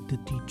don't like the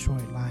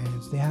Detroit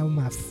Lions. They have them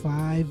at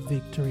 5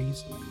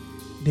 victories.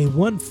 They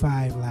won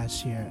 5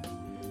 last year.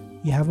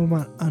 You have them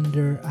at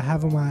under. I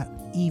have them at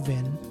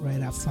even, right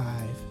at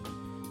 5.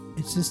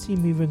 Is this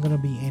team even going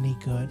to be any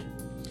good?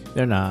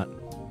 They're not.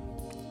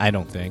 I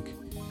don't think.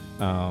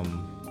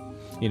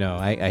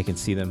 I can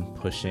see them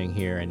pushing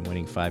here and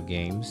winning 5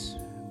 games,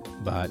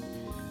 but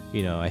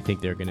I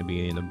think they're going to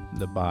be in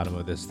the bottom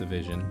of this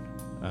division.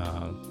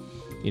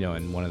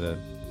 And one of the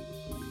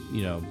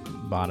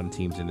bottom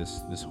teams in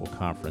this whole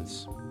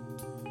conference.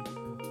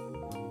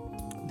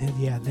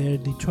 The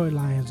Detroit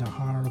Lions are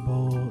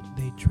horrible.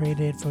 They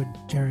traded for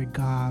Jared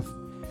Goff,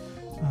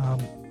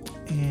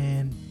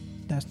 and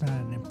that's not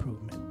an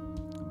improvement.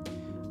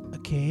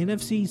 Okay,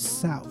 NFC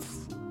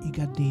South. You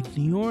got the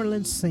New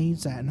Orleans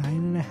Saints at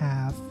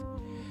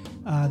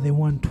 9.5. They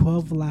won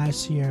 12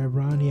 last year.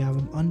 Ron, you have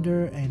them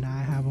under, and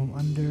I have them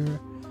under.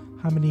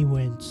 How many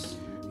wins?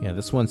 Yeah,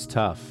 this one's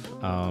tough.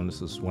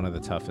 This is one of the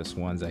toughest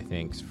ones, I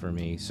think, for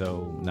me.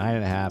 So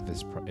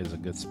 9.5 is a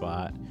good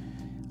spot.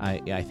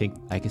 I think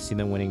I can see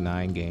them winning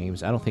 9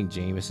 games. I don't think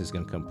Jameis is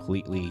going to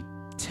completely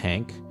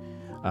tank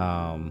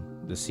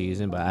the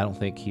season, but I don't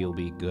think he'll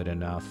be good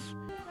enough,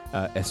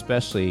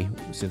 especially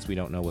since we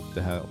don't know what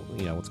the hell,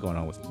 what's going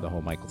on with the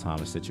whole Michael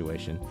Thomas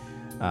situation.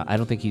 I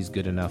don't think he's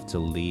good enough to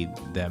lead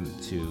them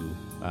to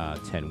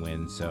 10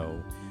 wins.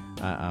 So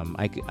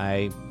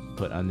I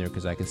put under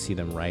because I can see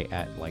them right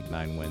at like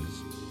 9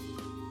 wins.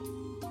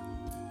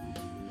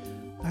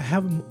 I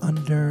have them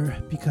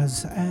under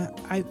because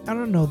I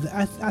don't know.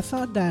 I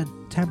thought that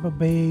Tampa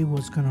Bay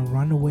was going to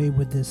run away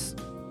with this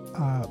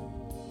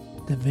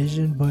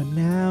division, but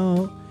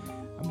now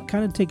I'm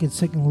kind of taking a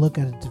second look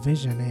at the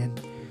division.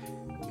 And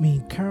I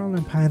mean,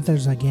 Carolina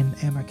Panthers are getting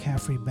Emma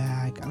McCaffrey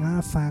back.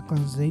 Atlanta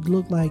Falcons, they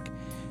look like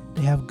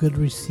they have good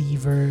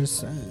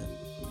receivers.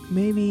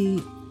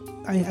 Maybe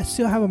I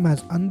still have them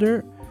as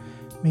under,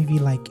 maybe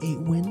like 8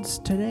 wins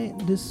today.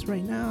 This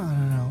right now, I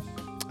don't know.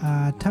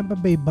 Tampa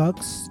Bay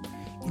Bucks,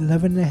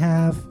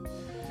 11.5.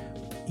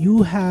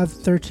 You have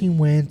 13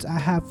 wins. I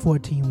have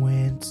 14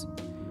 wins.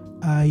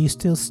 You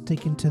still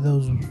sticking to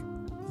those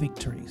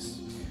victories?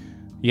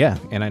 Yeah,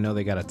 and I know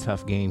they got a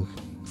tough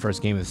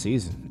first game of the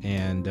season,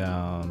 and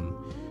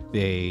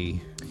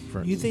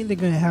You think they're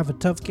gonna have a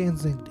tough game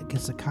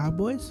against the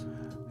Cowboys?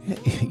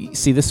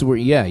 See, this is where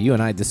you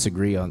and I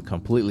disagree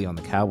completely on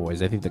the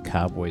Cowboys. I think the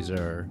Cowboys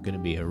are going to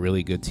be a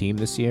really good team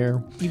this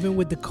year, even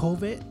with the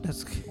COVID.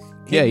 That's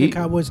hitting the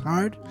Cowboys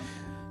hard.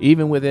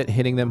 Even with it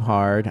hitting them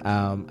hard,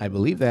 I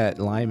believe that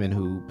lineman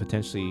who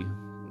potentially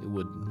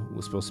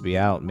was supposed to be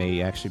out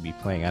may actually be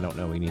playing. I don't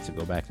know. We need to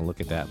go back and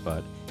look at that.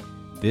 But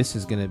this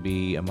is going to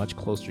be a much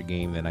closer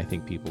game than I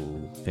think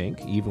people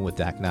think. Even with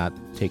Dak not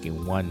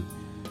taking one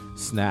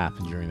snap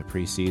during the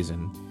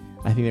preseason,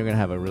 I think they're going to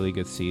have a really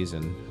good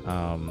season.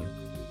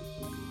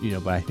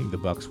 But I think the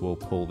Bucs will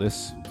pull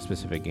this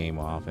specific game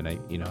off, and I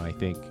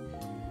think,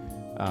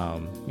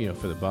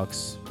 for the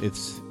Bucs,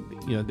 it's.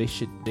 They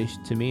should,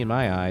 to me, in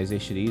my eyes, they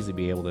should easily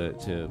be able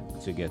to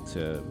get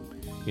to,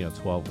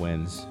 12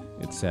 wins.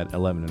 It's at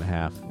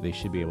 11.5. They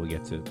should be able to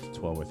get to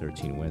 12 or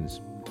 13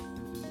 wins.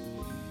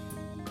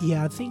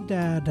 Yeah, I think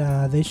that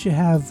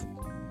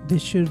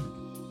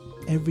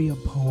every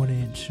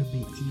opponent should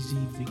be easy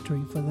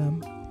victory for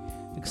them,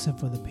 except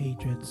for the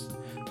Patriots.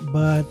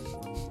 But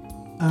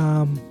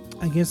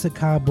against the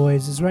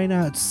Cowboys, it's right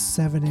now it's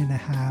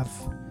 7.5.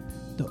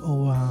 The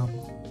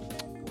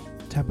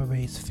Tampa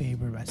Bay is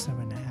favored by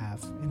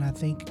 7.5, and I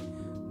think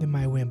they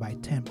might win by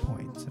 10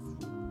 points.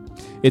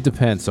 It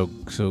depends. So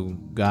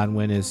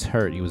Godwin is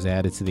hurt. He was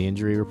added to the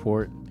injury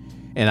report,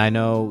 and I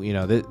know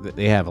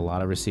they have a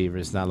lot of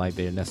receivers. It's not like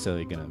they're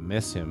necessarily going to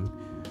miss him,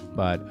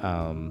 but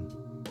I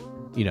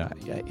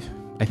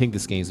think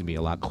this game's gonna be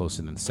a lot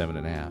closer than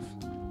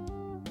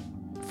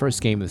 7.5.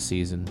 First game of the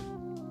season,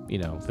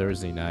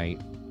 Thursday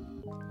night.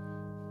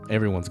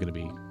 Everyone's gonna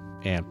be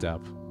amped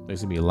up.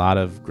 There's gonna be a lot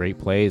of great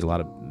plays, a lot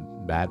of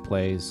bad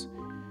plays.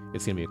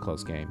 It's going to be a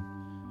close game.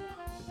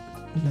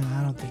 No,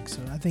 I don't think so.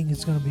 I think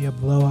it's going to be a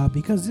blowout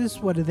because this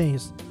is what it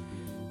is.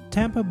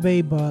 Tampa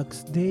Bay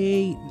Bucks,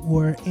 they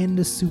were in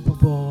the Super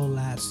Bowl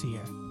last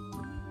year.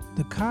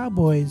 The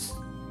Cowboys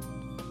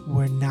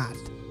were not.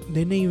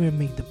 They didn't even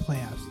make the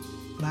playoffs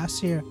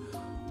last year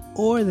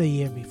or the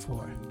year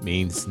before.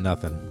 Means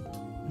nothing.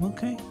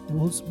 Okay.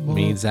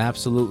 Means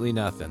absolutely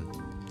nothing.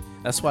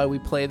 That's why we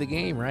play the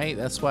game, right?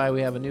 That's why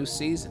we have a new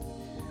season.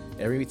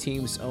 Every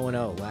team's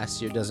 0-0.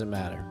 Last year doesn't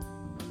matter.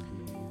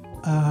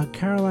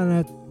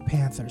 Carolina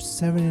Panthers,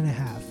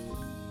 7.5.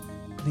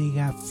 They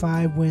got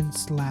 5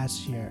 wins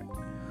last year.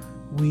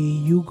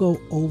 You go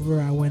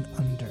over, I went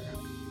under.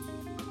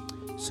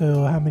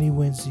 So how many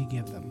wins do you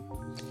give them?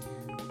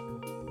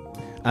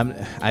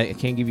 I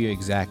can't give you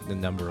the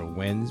number of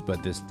wins, but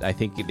I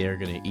think they're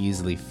going to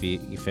easily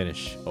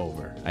finish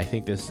over. I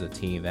think this is a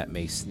team that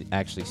may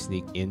actually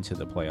sneak into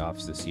the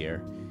playoffs this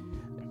year.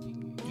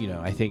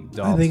 I think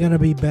Dalton, are they going to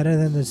be better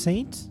than the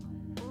Saints?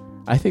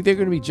 I think they're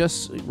going to be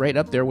just right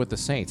up there with the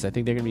Saints. I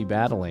think they're going to be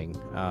battling,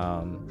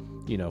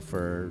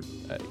 for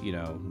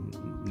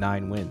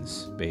 9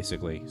 wins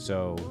basically.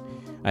 So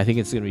I think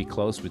it's going to be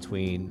close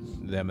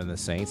between them and the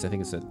Saints. I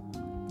think it's a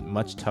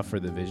much tougher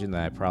division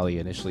than I probably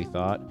initially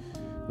thought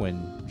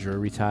when Drew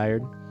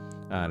retired,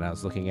 and I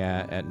was looking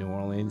at New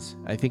Orleans.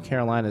 I think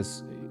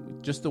Carolina's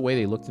just the way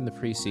they looked in the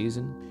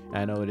preseason.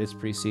 I know it is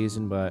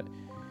preseason, but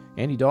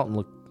Andy Dalton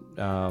looked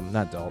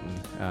not Dalton.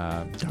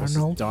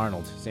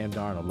 Darnold. Sam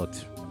Darnold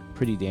looked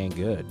pretty dang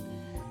good,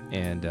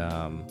 and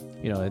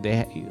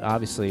they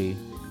obviously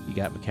you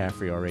got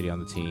McCaffrey already on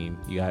the team.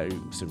 You got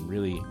some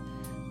really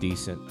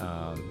decent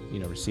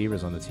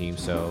receivers on the team,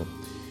 so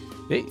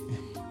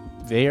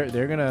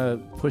they're gonna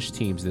push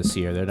teams this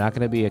year. They're not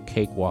gonna be a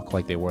cakewalk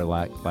like they were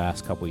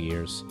last couple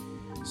years.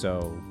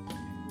 So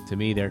to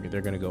me, they're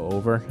gonna go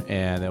over,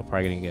 and they're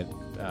probably gonna get.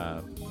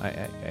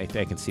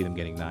 I can see them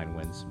getting 9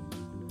 wins.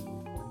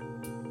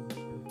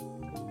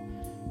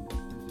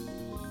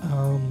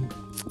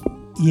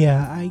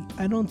 Yeah,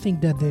 I don't think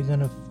that they're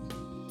gonna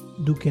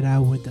duke it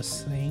out with the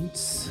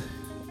Saints.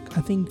 I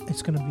think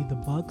it's gonna be the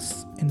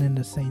Bucks, and then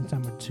the Saints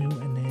number 2,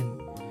 and then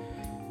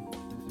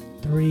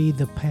 3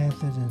 the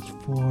Panthers, and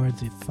 4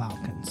 the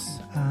Falcons.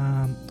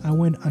 I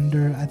went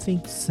under. I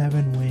think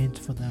 7 wins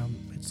for them.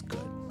 It's good.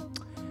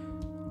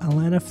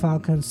 Atlanta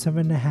Falcons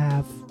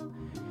 7.5.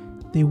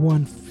 They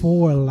won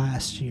 4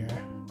 last year.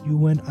 You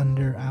went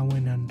under. I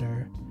went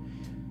under.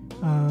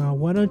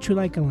 Why don't you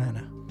like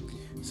Atlanta?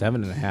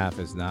 7.5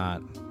 is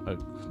not.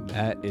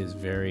 That is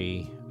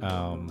very.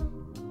 I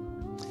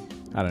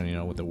don't even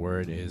know what the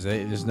word is.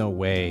 There's no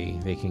way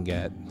they can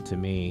get to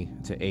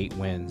 8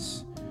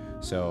 wins.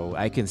 So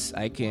I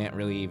can't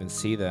really even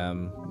see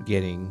them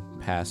getting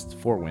past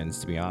 4 wins.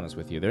 To be honest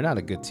with you, they're not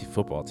a good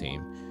football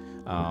team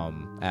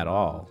at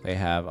all. They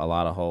have a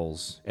lot of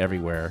holes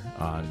everywhere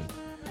on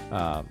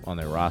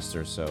their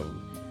roster. So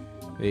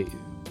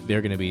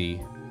they're going to be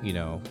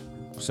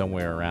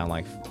somewhere around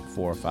like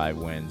 4 or 5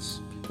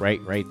 wins,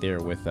 right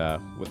there with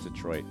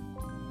Detroit.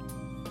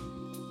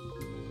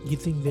 You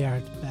think they are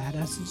as bad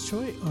as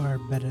Detroit or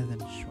better than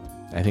Detroit?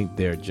 I think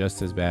they're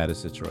just as bad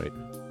as Detroit.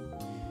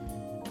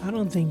 I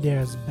don't think they're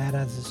as bad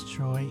as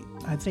Detroit.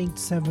 I think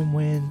 7.5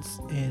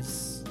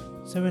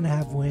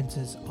 wins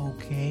is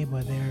okay,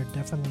 but they're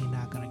definitely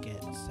not going to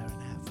get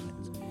 7.5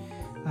 wins.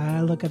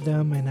 I look at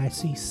them and I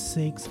see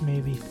 6,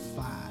 maybe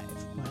 5,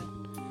 but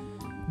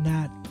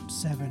not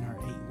 7 or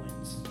 8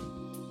 wins.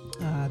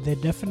 They're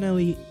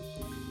definitely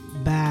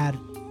bad.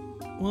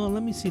 Well,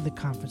 let me see the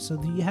conference. So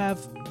you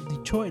have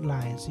Detroit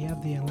Lions, you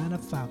have the Atlanta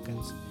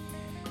Falcons.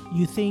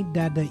 You think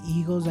that the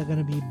Eagles are going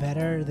to be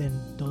better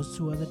than those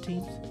 2 other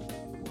teams?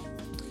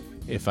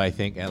 If I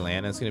think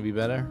Atlanta's going to be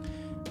better?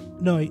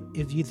 No,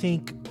 if you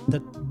think the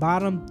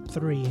bottom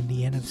 3 in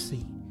the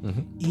NFC,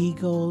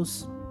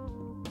 Eagles,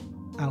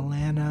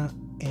 Atlanta,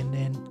 and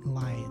then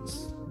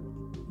Lions,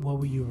 what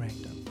will you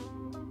rank them?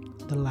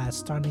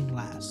 Starting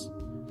last.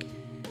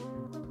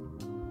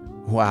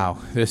 Wow,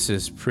 this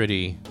is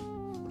pretty.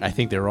 I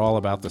think they're all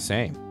about the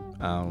same.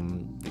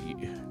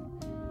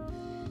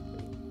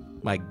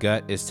 My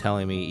gut is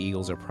telling me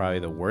Eagles are probably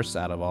the worst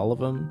out of all of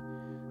them,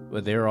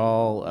 but they're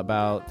all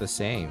about the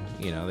same.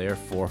 They're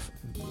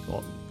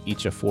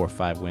each a 4 or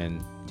 5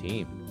 win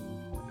team.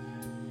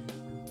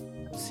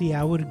 See,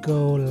 I would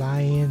go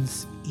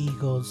Lions,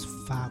 Eagles,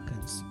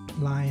 Falcons.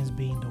 Lions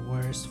being the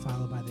worst,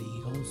 followed by the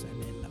Eagles,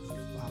 and then the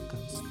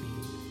Falcons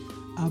being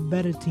a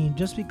better team.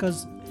 Just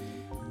because,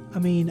 I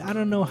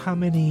don't know how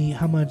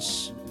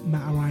much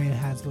Matt Ryan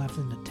has left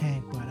in the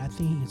tank, but I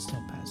think he can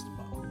still pass the ball.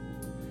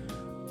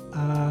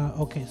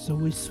 Okay, so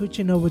we're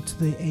switching over to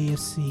the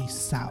AFC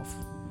South.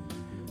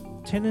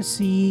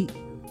 Tennessee,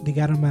 they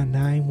got them at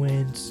 9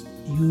 wins.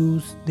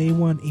 They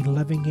won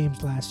 11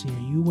 games last year.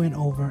 You went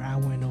over, I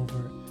went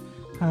over.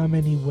 How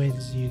many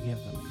wins do you give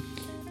them?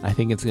 I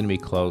think it's going to be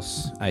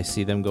close. I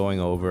see them going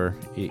over.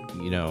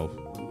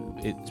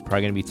 It's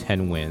probably going to be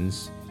 10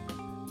 wins.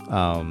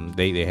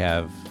 They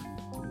have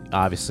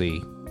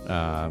obviously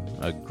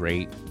a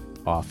great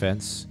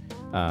offense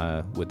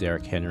with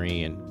Derrick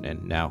Henry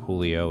and now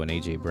Julio and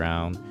A.J.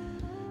 Brown.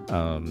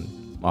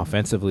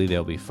 Offensively,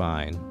 they'll be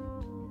fine.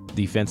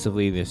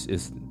 Defensively, this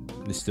is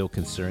still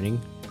concerning.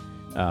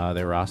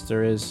 Their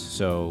roster is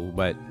so,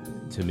 but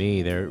to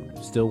me, they're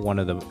still one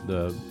of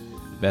the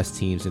best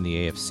teams in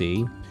the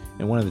AFC,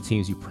 and one of the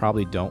teams you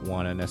probably don't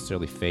want to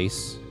necessarily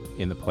face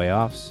in the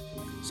playoffs.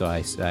 So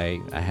I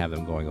have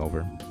them going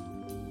over.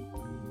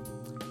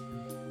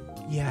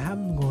 Yeah, I have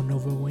them going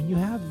over. When you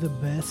have the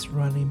best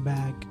running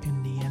back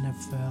in the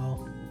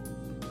NFL,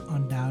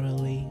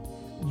 undoubtedly,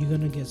 you're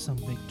going to get some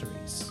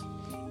victories.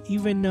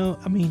 Even though,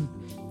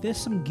 there's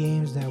some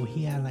games that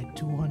he had like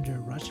 200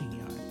 rushing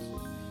yards.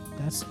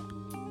 That's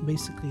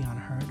basically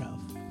unheard of.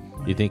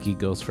 Right? You think he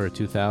goes for a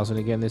 2,000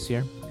 again this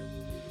year?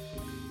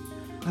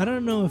 I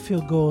don't know if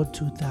he'll go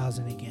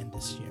 2,000 again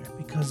this year,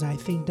 because I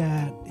think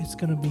that it's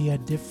going to be a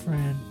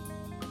different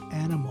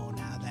animal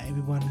now that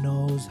everyone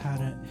knows how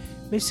to.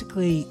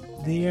 Basically,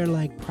 they're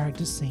like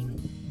practicing.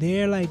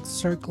 They're like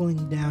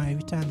circling down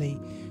every time they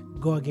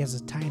go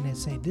against a tight end and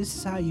say, this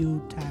is how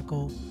you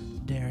tackle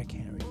Derrick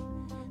Henry.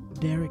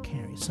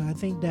 So I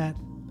think that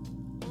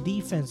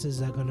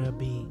defenses are going to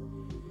be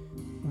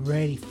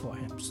ready for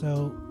him.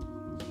 So,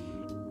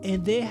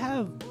 and they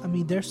have,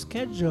 their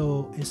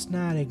schedule is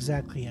not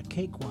exactly a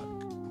cakewalk.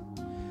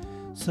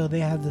 So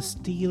they have the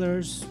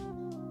Steelers,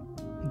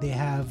 they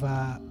have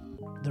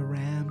the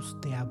Rams,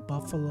 they have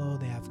Buffalo,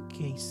 they have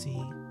KC,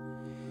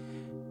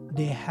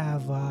 they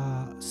have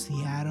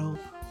Seattle.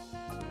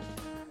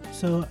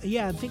 So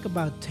yeah, I think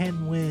about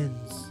 10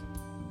 wins.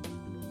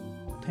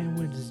 10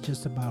 wins is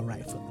just about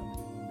right for them.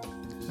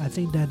 I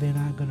think that they're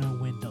not going to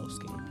win those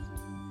games.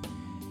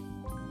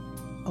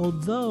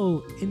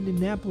 Although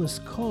Indianapolis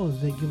Colts,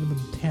 they're giving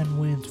them 10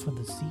 wins for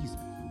the season.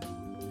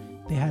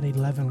 They had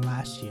 11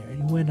 last year.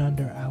 You went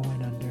under, I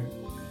went under.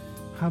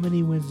 How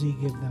many wins do you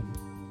give them?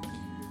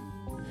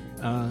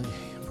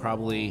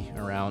 Probably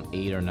around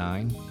 8 or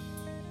 9.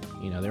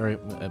 They're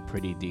a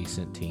pretty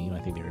decent team. I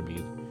think they're going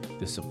to be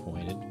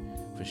disappointed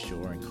for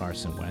sure in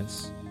Carson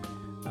Wentz.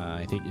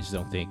 I just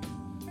don't think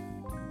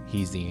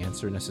he's the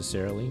answer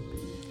necessarily.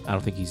 I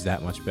don't think he's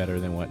that much better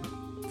than what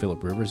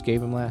Phillip Rivers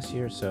gave him last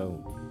year.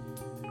 So,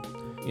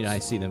 I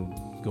see them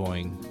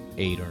going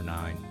 8 or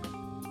 9.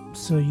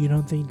 So you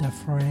don't think that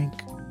Frank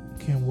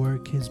can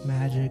work his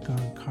magic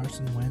on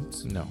Carson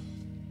Wentz? No.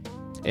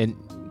 And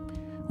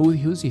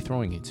who's he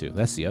throwing it to?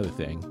 That's the other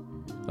thing.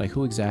 Like,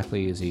 who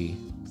exactly is he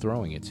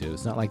throwing it to?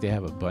 It's not like they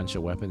have a bunch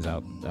of weapons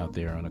out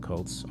there on the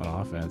Colts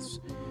on offense.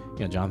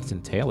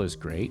 Jonathan Taylor's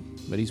great,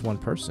 but he's one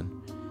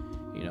person.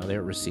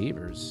 They're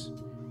receivers.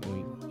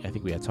 I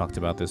think we had talked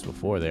about this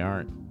before. They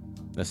aren't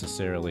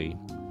necessarily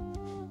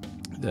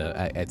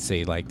I'd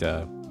say like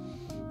the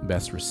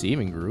best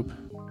receiving group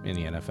in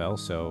the NFL.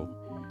 So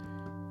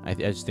I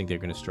just think they're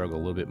going to struggle a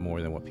little bit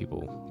more than what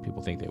people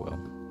think they will.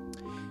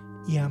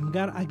 Yeah,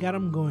 I got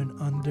them going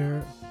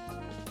under.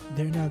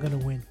 They're not going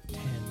to win 10.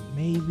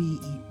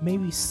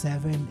 Maybe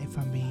 7 if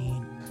I'm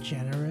being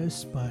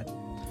generous, but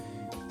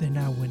they're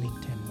not winning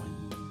 10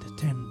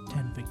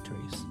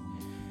 victories.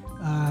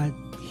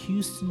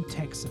 Houston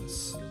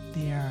Texans,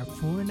 they are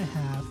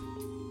 4.5.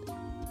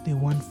 They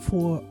won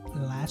 4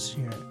 last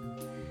year.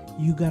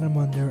 You got them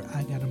under,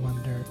 I got them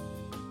under.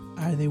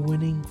 Are they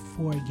winning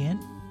 4 again?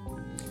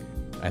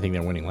 I think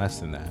they're winning less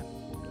than that.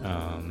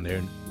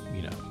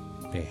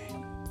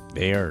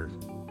 They are.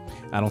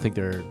 I don't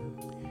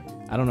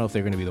know if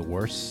they're going to be the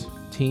worst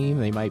team.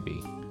 They might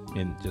be.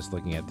 In just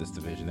looking at this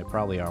division, they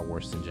probably are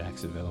worse than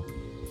Jacksonville.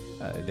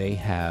 They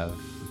have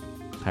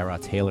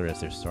Tyrod Taylor as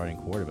their starting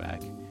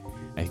quarterback.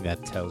 I think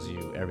that tells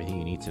you everything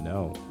you need to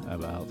know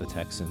about the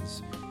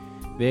Texans.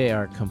 They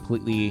are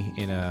completely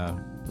in a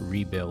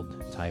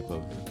rebuild type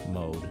of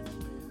mode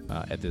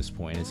at this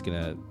point. It's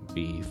going to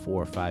be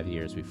 4 or 5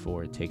 years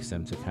before it takes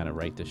them to kind of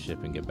right the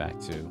ship and get back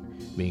to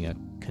being a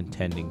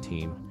contending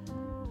team,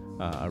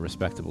 a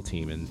respectable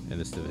team in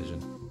this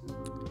division.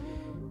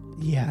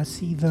 Yeah, I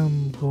see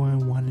them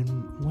going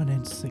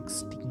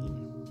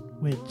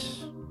 1-16, which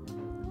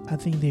I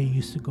think they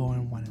used to go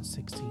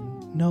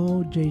 1-16.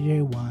 No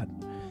J.J. Watt,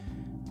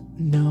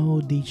 no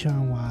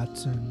Deshaun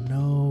Watson,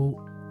 no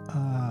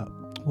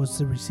what's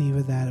the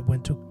receiver that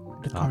went to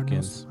the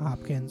Cardinals?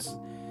 Hopkins.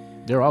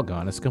 They're all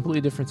gone. It's a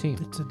completely different team.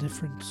 It's a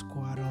different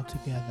squad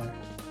altogether.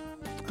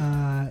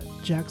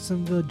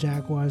 Jacksonville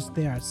Jaguars,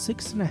 they are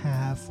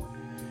 6.5.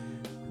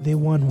 They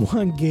won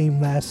 1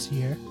 game last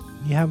year.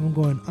 You have them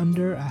going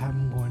under. I have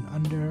them going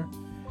under.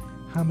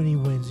 How many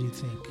wins do you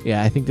think?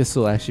 Yeah, I think this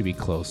will actually be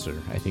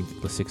closer. I think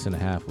the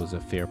 6.5 was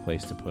a fair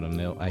place to put them.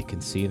 I can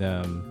see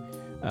them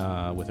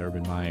with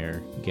Urban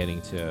Meyer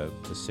getting to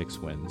 6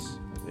 wins.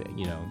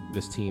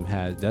 This team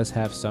does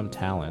have some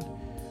talent,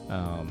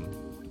 on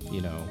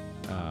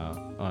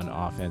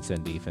offense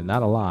and defense.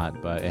 Not a lot,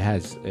 but it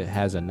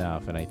has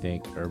enough, and I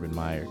think Urban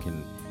Meyer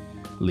can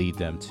lead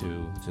them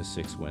to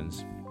 6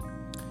 wins.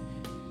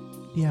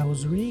 Yeah, I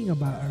was reading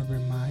about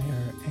Urban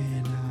Meyer,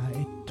 and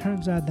it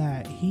turns out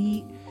that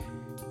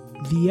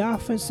the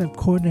offensive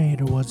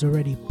coordinator was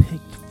already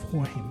picked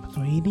for him, so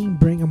he didn't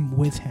bring him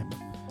with him.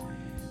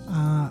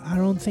 I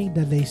don't think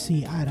that they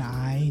see eye to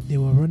eye. They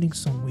were running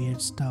some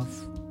weird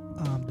stuff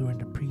during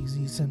the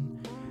preseason.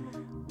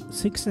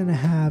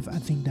 6.5, I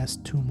think that's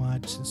too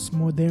much. It's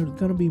more. They're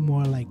gonna be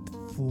more like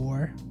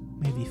 4,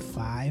 maybe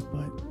 5,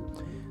 but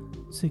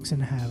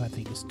 6.5 I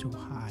think is too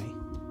high.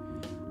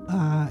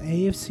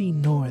 AFC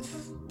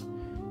North,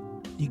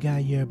 you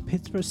got your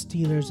Pittsburgh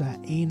Steelers at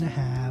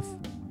 8.5.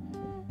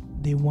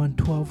 They won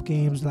 12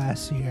 games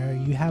last year.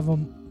 You have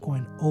them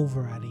going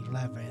over at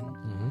 11.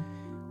 Mm-hmm.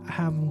 I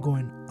have them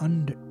going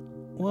under.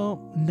 Well,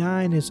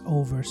 9 is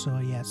over, so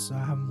yes, so I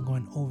have them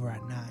going over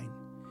at 9.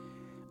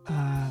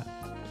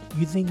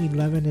 You think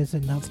 11 is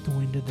enough to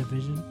win the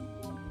division?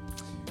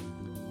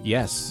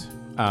 Yes,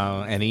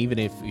 and even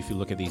if you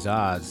look at these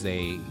odds,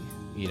 you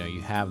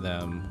have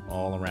them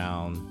all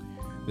around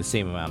the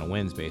same amount of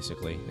wins.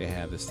 Basically, they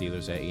have the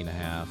Steelers at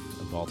 8.5,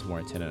 Baltimore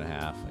at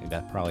 10.5. And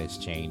that probably has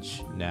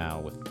changed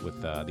now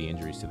with the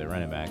injuries to their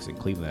running backs, and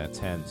Cleveland at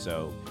 10.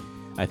 So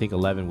I think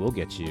 11 will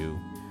get you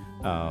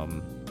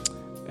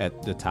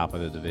at the top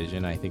of the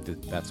division. I think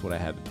that's what I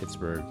had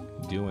Pittsburgh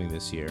doing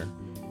this year.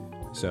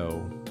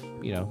 So,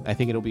 I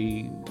think it'll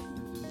be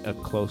a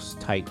close,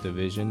 tight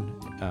division,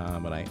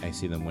 but I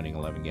see them winning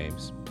 11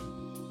 games.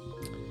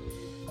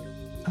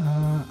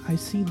 I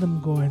see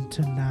them going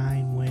to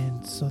 9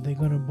 wins, so they're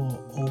going to go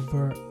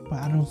over, but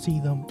I don't see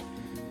them.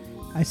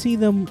 I see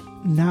them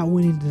not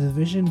winning the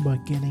division,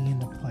 but getting in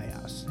the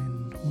playoffs,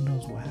 and who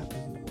knows what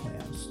happens in the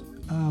playoffs.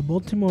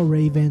 Baltimore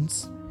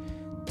Ravens,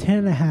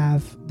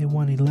 10.5. They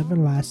won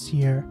 11 last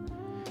year.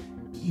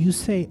 You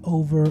say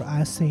over,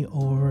 I say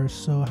over.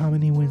 So how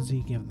many wins do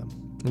you give them?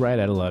 Right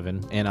at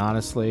 11. And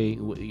honestly,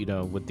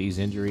 with these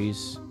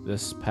injuries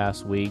this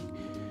past week,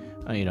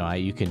 I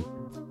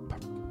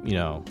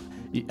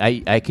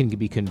can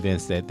be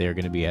convinced that they're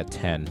going to be at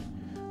 10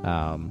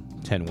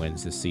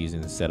 wins this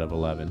season instead of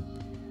 11.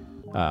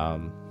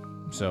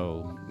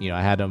 So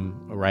I had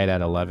them right at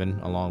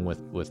 11 along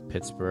with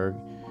Pittsburgh,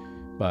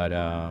 but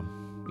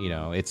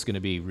it's going to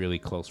be really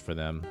close for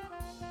them.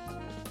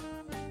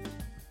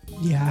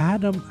 Yeah,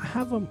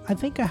 I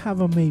think I have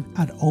them maybe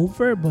at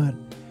over, but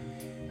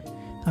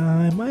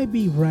it might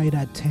be right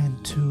at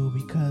 10 too,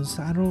 because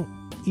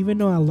even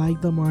though I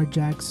like Lamar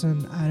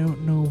Jackson, I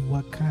don't know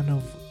what kind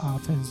of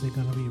offense they're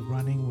going to be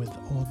running with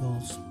all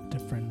those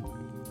different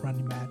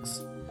running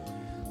backs.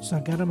 So I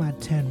got them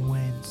at 10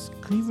 wins.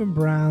 Cleveland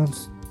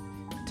Browns,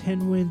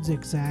 10 wins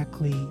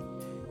exactly.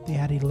 They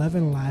had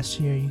 11 last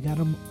year. You got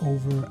them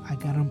over. I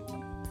got them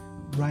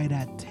right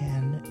at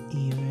 10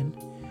 even.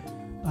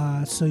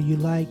 So you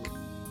like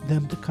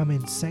them to come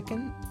in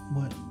second,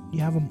 but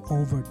you have them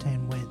over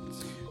 10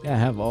 wins. Yeah, I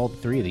have all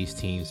three of these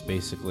teams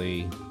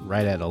basically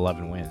right at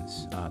 11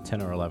 wins,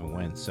 10 or 11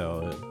 wins.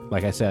 So,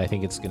 like I said, I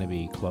think it's going to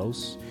be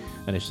close.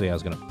 Initially, I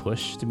was going to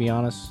push, to be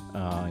honest,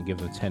 and give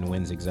them 10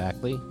 wins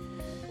exactly.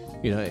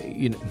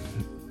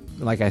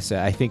 Like I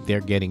said, I think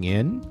they're getting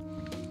in.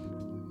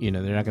 They're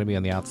not going to be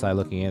on the outside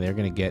looking in. They're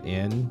going to get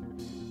in.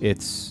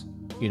 It's,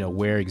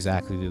 where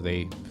exactly do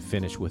they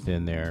finish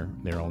within their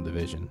own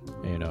division?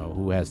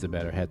 Who has the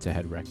better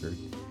head-to-head record?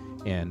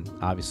 And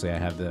obviously I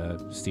have the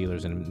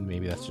Steelers, and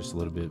maybe that's just a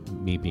little bit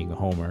me being a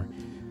homer,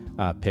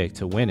 pick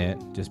to win it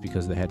just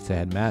because of the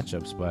head-to-head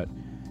matchups. But,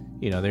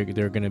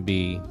 they're going to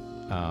be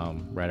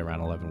right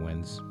around 11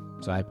 wins.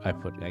 So I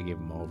gave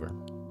them over.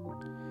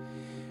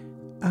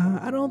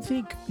 I don't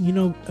think,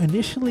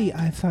 initially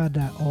I thought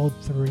that all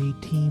three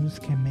teams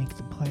can make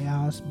the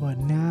playoffs, but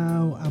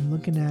now I'm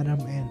looking at them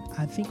and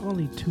I think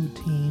only 2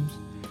 teams,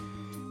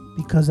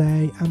 because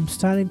I'm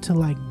starting to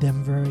like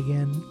Denver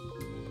again.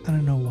 I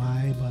don't know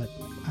why, but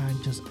I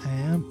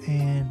am,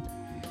 and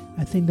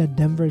I think that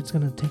Denver is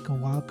going to take a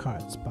wild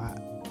card spot.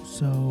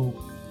 So,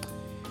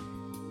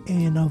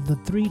 and of the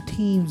 3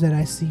 teams that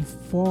I see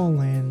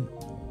falling,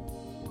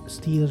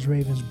 Steelers,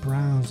 Ravens,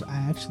 Browns, I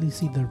actually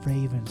see the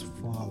Ravens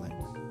falling.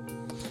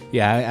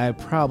 Yeah, I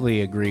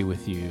probably agree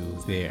with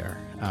you there.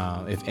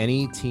 If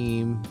any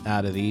team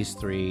out of these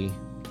 3,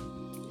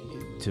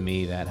 to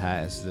me, that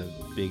has the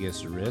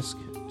biggest risk,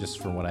 just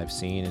from what I've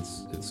seen,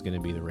 it's going to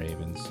be the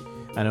Ravens.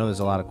 I know there's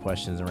a lot of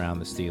questions around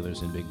the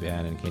Steelers and Big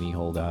Ben, and can he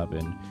hold up,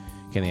 and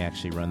can they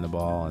actually run the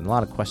ball, and a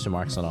lot of question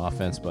marks on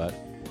offense. But,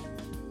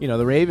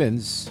 the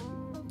Ravens,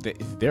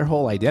 their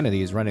whole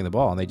identity is running the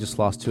ball, and they just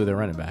lost 2 of their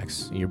running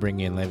backs. And you're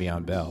bringing in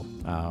Le'Veon Bell.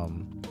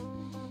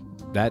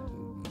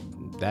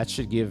 That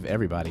should give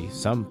everybody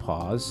some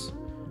pause,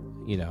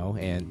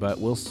 but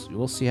we'll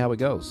see how it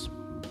goes.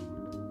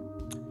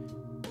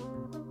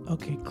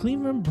 Okay,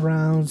 Cleveland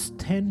Browns,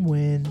 10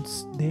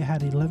 wins. They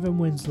had 11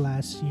 wins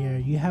last year.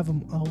 You have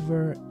them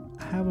over.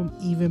 I have them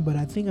even, but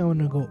I think I want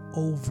to go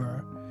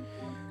over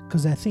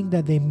because I think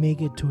that they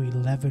make it to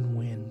 11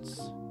 wins.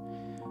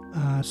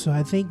 So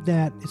I think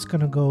that it's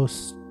going to go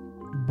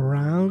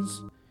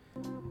Browns,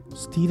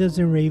 Steelers,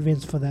 and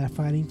Ravens for that,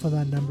 fighting for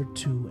that number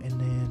 2, and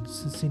then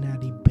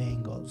Cincinnati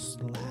Bengals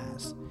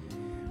last.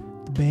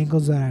 The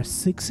Bengals are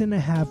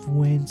 6.5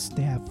 wins.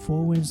 They have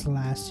 4 wins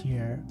last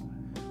year.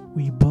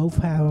 We both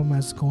have them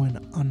as going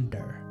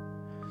under.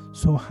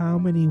 So how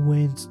many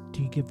wins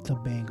do you give the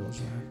Bengals,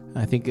 Ron?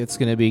 I think it's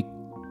going to be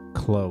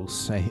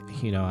close.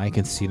 I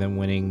can see them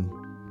winning,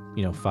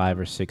 5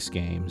 or 6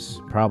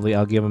 games. Probably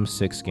I'll give them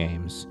 6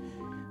 games.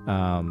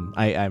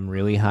 I'm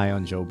really high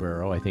on Joe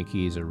Burrow. I think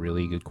he's a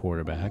really good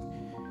quarterback.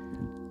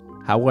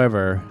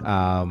 However,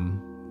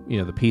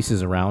 the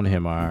pieces around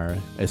him are,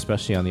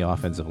 especially on the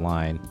offensive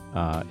line,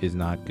 is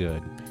not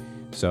good.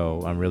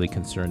 So I'm really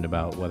concerned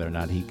about whether or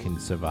not he can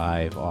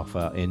survive off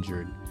an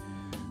injured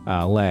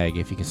leg,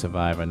 if he can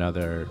survive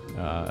another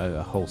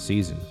a whole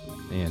season.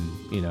 And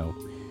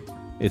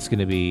it's going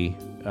to be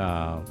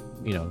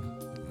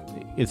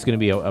it's going to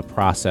be a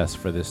process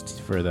for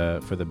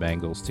the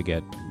Bengals to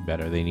get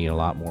better. They need a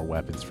lot more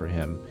weapons for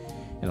him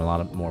and a lot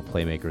of more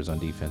playmakers on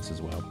defense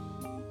as well.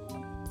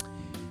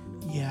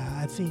 Yeah,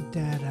 I think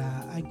that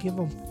I give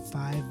them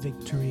 5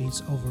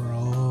 victories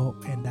overall,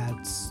 and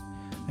that's,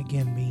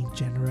 again, being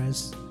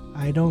generous.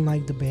 I don't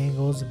like the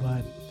Bengals,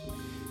 but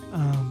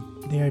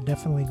they're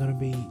definitely going to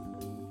be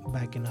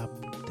backing up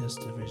this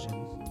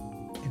division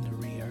in the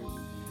rear.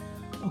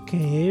 Okay,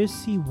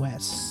 AFC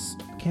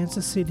West.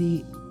 Kansas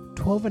City,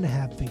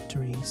 12.5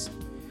 victories.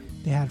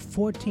 They had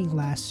 14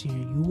 last year.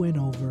 You went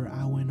over,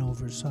 I went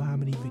over. So how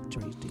many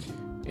victories do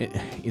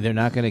you? They're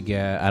not going to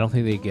get, I don't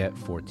think they get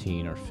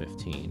 14 or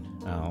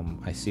 15.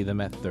 I see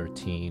them at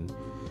 13.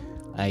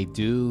 I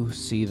do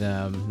see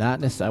them,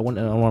 not necessarily,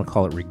 I don't want to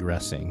call it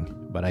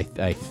regressing, but I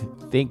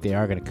think they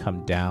are going to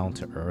come down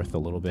to earth a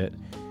little bit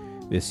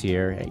this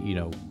year.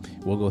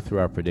 We'll go through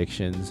our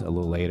predictions a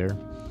little later.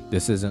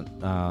 This isn't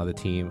the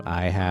team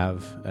I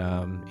have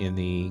in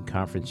the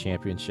conference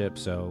championship,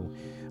 so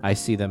I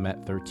see them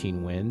at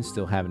 13 wins,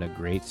 still having a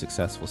great,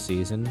 successful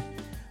season,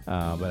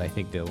 but I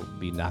think they'll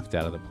be knocked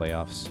out of the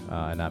playoffs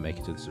and not make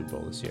it to the Super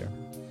Bowl this year.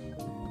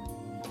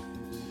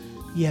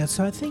 Yeah,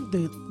 so I think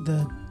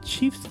the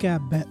Chiefs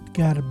got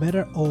a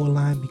better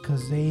O-line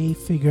because they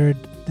figured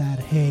that,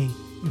 hey,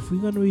 if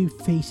we're going to be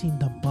facing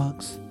the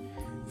Bucs,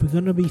 if we're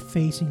going to be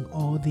facing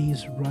all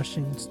these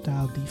rushing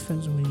style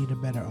defense, we need a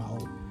better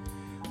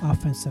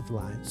offensive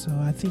line. So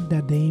I think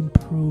that they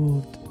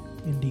improved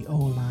in the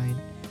O-line.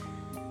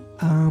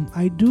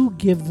 I do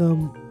give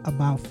them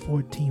about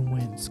 14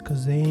 wins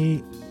because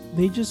they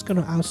just going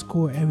to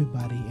outscore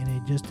everybody, and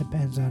it just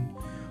depends on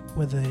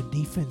whether the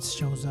defense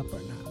shows up or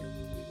not.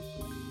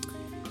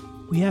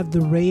 We have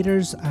the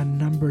Raiders at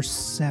number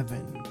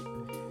 7.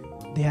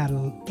 They had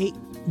 8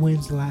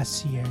 wins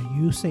last year.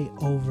 You say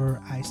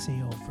over, I say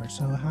over.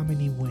 So how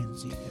many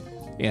wins you get?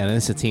 Yeah, and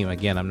this is a team,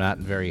 again, I'm not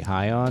very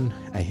high on.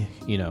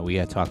 We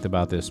had talked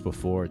about this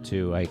before,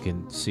 too. I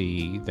can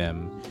see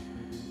them,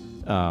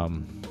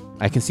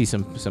 I can see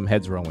some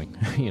heads rolling.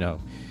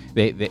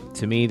 They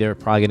to me, they're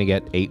probably going to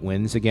get 8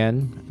 wins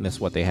again. And that's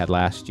what they had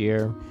last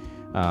year.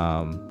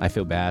 I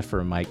feel bad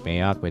for Mike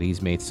Mayock, but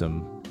he's made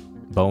some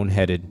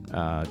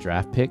boneheaded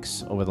draft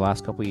picks over the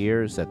last couple of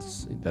years.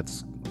 That's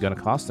going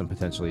to cost them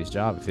potentially his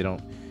job if they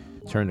don't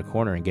turn the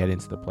corner and get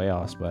into the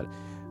playoffs. But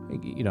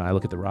I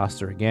look at the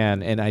roster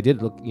again, and I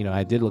did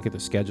look at the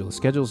schedule. The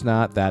schedule's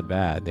not that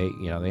bad.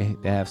 They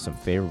have some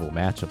favorable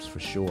matchups for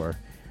sure.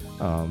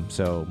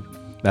 So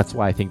that's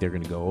why I think they're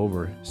going to go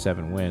over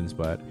 7 wins.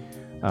 But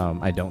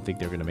I don't think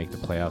they're going to make the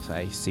playoffs.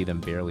 I see them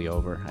barely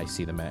over. I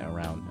see them at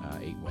around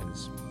 8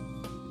 wins.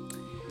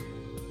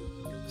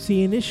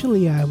 See,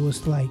 initially I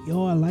was like,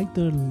 I like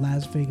the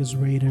Las Vegas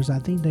Raiders. I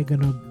think they're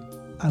going to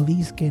at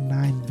least get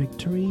 9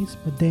 victories.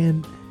 But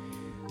then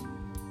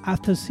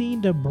after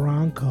seeing the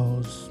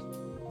Broncos,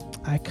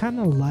 I kind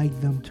of like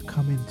them to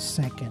come in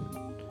second.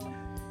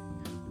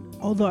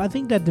 Although I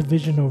think that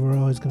division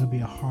overall is going to be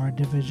a hard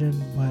division,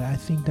 but I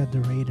think that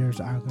the Raiders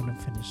are going to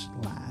finish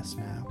last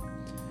now.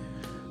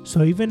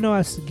 So even though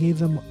I gave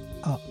them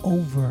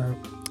over,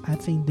 I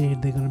think they're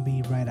going to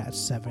be right at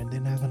 7. They're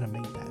not going to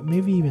make that.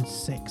 Maybe even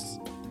 6.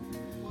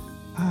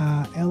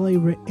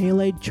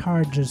 LA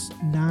Chargers,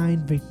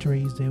 9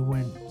 victories. They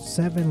went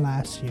 7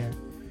 last year.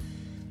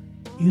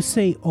 You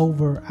say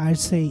over, I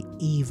say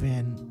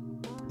even.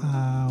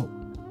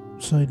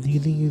 So do you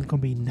think it's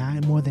going to be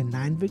more than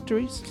 9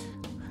 victories?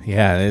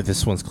 Yeah,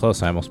 this one's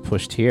close. I almost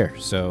pushed here.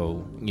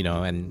 So,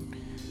 and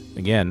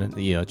again,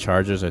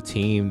 Chargers are a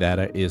team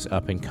that is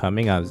up and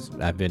coming.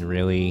 I've been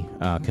really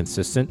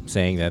consistent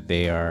saying that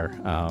they are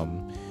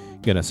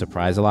going to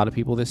surprise a lot of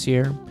people this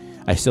year.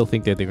 I still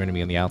think that they're going to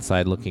be on the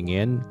outside looking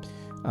in.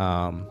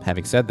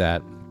 Having said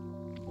that,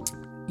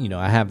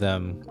 I have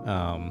them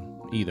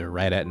either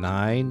right at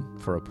 9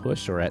 for a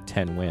push or at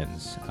 10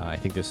 wins. I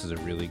think this is a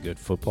really good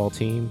football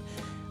team,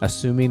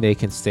 assuming they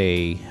can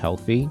stay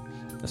healthy,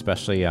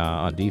 especially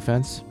on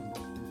defense.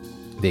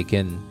 They're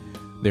going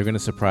to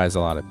surprise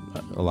a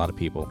lot of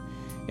people,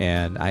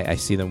 and I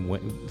see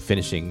them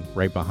finishing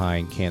right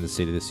behind Kansas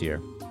City this year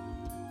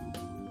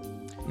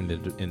in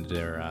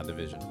their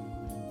division.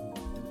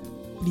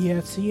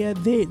 Yes,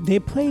 they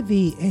play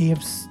the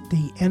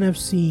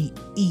NFC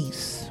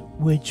East,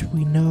 which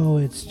we know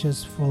it's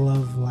just full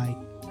of like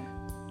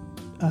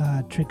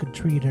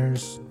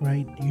trick-or-treaters,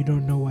 right? You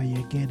don't know what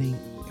you're getting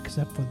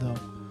except for the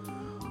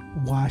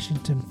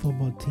Washington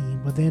football team.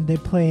 But then they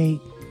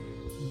play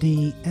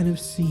the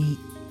AFC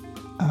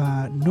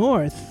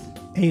North,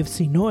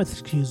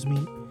 excuse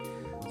me.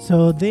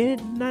 So they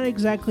not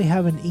exactly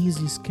have an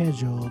easy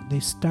schedule. They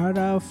start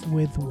off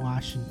with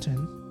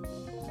Washington.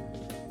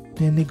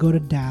 Then they go to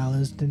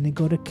Dallas. Then they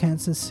go to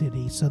Kansas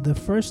City. So the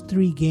first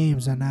 3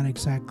 games are not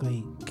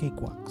exactly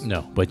cakewalks.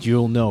 No, but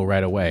you'll know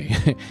right away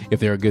if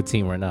they're a good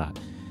team or not.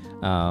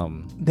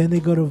 Then they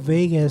go to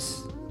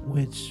Vegas,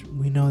 which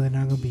we know they're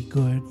not going to be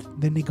good.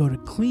 Then they go to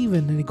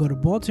Cleveland. Then they go to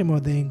Baltimore.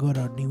 Then go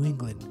to New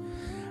England.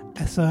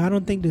 So I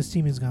don't think this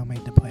team is going to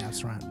make the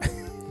playoffs run.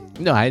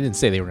 No, I didn't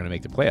say they were going to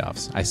make the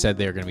playoffs. I said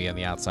they were going to be on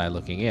the outside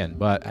looking in.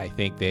 But I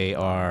think they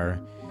are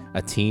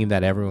a team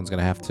that everyone's going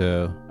to have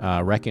to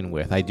reckon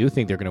with. I do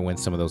think they're going to win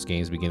some of those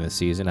games beginning of the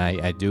season.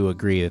 I do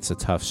agree it's a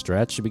tough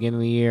stretch at the beginning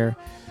of the year.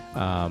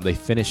 They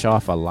finish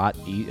off a lot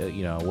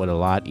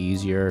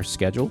easier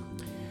schedule.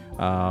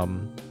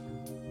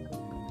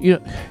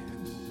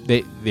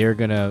 They're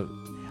gonna.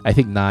 I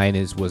think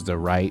 9 was the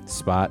right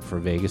spot for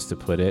Vegas to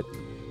put it.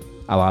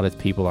 A lot of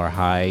people are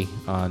high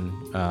on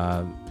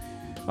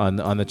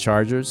on the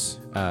Chargers.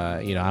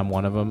 I'm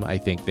one of them. I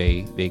think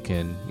they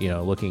can,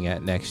 looking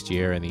at next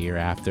year and the year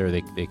after,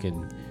 they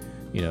can,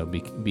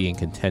 be in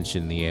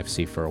contention in the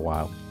AFC for a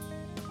while.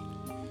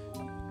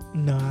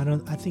 No, I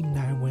don't. I think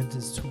 9 wins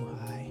is too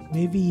high.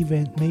 Maybe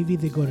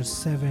they go to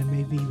 7,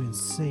 maybe even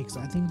 6.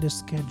 I think the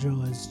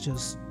schedule is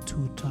just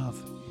too tough.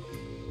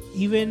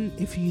 Even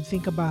if you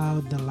think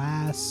about the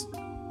last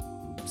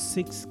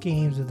 6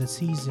 games of the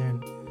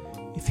season,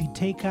 if you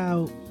take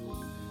out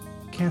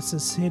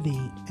Kansas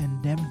City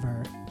and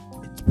Denver,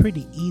 it's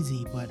pretty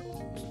easy, but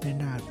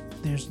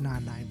there's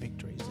not 9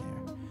 victories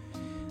there.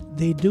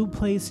 They do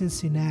play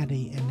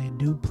Cincinnati and they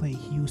do play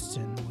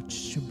Houston, which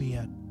should be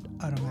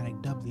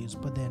automatic W's,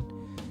 but then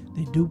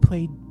they do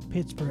play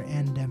Pittsburgh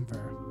and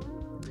Denver.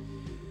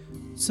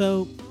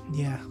 So,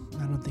 yeah,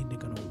 I don't think they're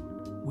going to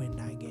win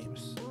 9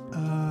 games.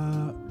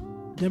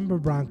 Denver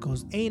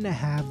Broncos,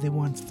 8.5. They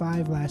won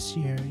 5 last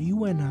year. You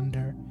went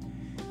under.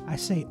 I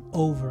say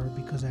over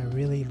because I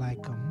really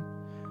like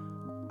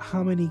them.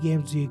 How many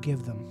games do you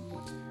give them?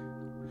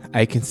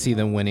 I can see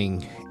them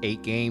winning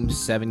 8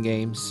 games, 7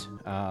 games,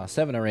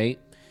 7 or 8.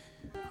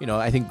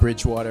 I think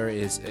Bridgewater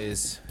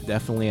is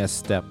definitely a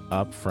step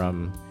up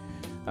from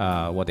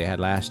what they had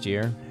last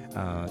year.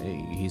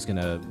 He's going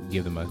to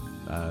give them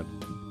a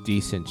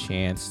decent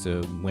chance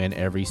to win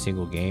every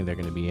single game they're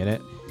going to be in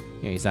it.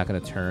 He's not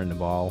going to turn the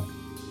ball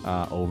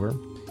over.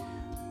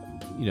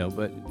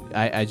 But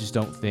I just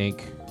don't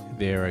think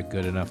they're a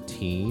good enough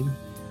team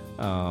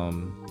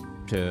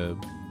to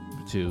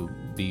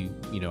be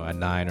a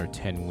 9 or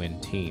 10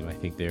 win team. I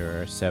think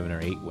they're a 7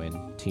 or 8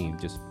 win team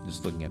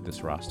just looking at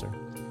this roster.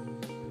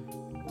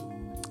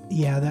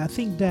 Yeah, I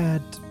think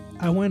that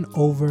I went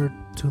over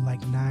to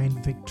like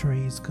 9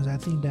 victories because I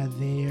think that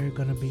they're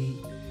gonna be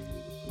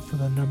for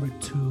the number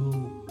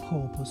 2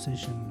 pole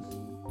position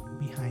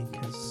behind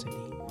Kansas City.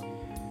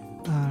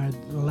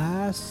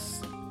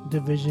 Last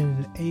division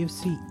in the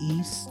AFC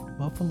East,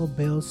 Buffalo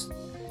Bills,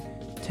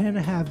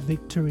 10.5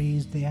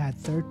 victories. They had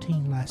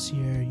 13 last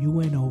year. You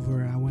went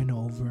over, I went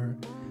over.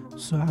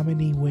 So how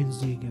many wins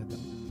do you give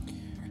them?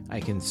 I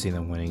can see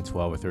them winning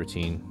 12 or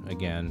 13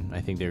 again. I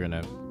think they're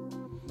going to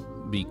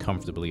be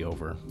comfortably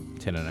over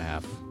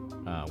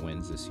 10.5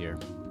 wins this year.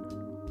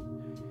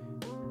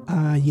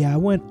 Yeah, I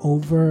went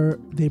over.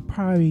 They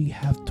probably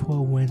have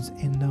 12 wins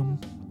in them.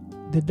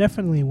 They're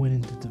definitely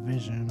winning the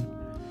division.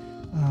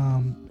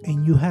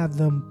 And you have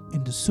them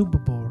in the Super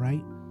Bowl,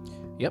 right?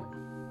 Yep,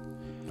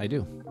 I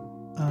do.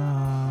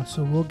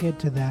 So we'll get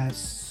to that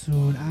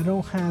soon. I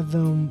don't have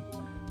them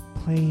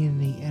playing in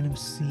the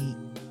NFC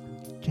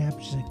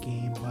Championship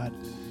game, but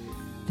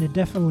they're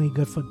definitely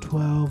good for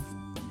 12.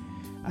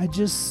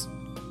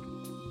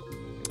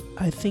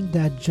 I think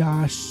that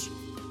Josh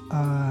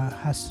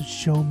has to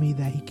show me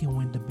that he can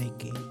win the big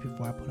games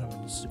before I put him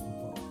in the Super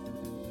Bowl.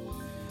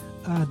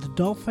 The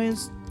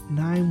Dolphins,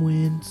 9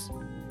 wins.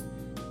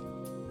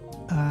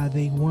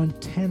 They won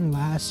 10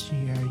 last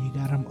year. You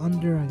got them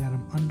under. I got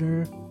them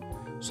under.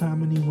 So how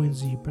many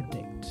wins do you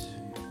predict?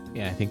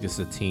 Yeah, I think this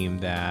is a team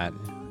that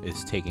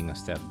is taking a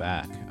step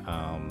back.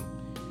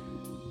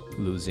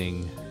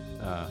 Losing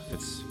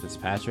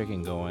Fitzpatrick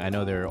and going. I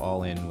know they're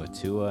all in with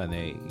Tua, and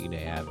they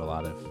have a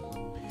lot of.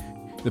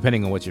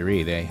 Depending on what you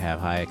read, they have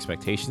high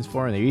expectations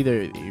for him. They're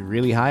either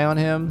really high on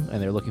him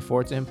and they're looking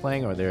forward to him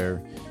playing, or they're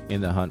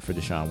in the hunt for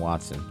Deshaun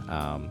Watson,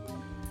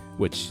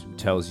 which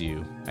tells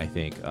you, I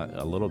think,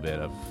 a little bit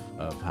of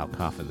how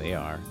confident they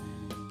are.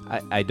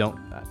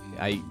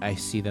 I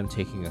see them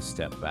taking a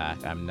step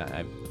back.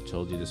 I've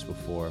told you this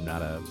before. I'm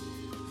not a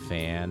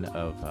fan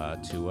of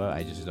Tua.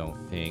 I just don't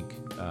think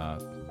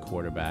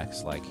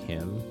quarterbacks like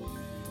him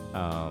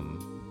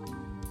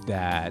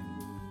that.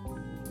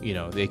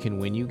 They can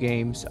win you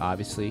games,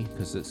 obviously,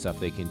 because it's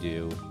stuff they can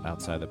do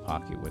outside the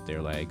pocket with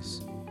their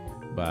legs.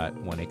 But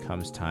when it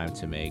comes time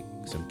to make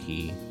some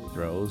key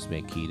throws,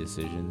 make key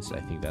decisions, I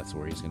think that's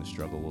where he's going to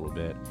struggle a little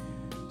bit.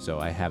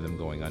 So I have them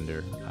going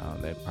under.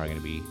 They're probably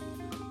going to be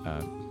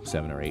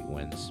 7 or 8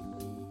 wins.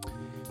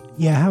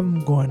 Yeah, I have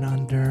them going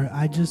under.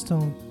 I just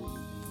don't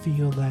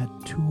feel that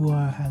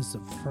Tua has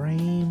the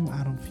frame.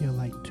 I don't feel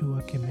like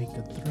Tua can make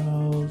the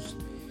throws.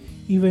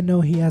 Even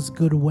though he has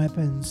good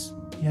weapons,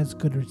 he has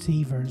good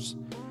receivers,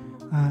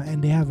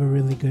 and they have a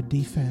really good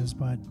defense,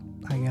 but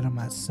I got them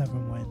at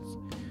 7 wins.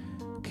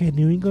 Okay,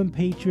 New England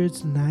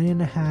Patriots,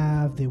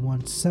 9.5. They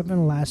won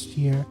 7 last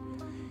year.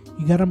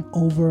 You got them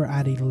over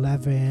at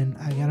 11.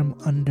 I got them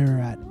under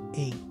at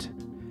 8.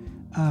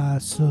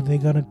 So they're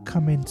going to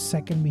come in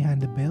second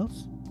behind the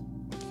Bills?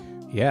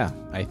 Yeah,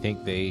 I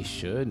think they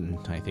should, and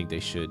I think they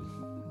should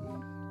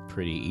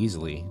pretty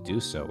easily do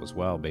so as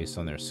well based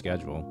on their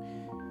schedule.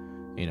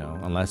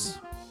 Unless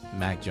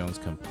Mac Jones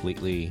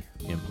completely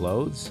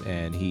implodes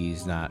and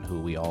he's not who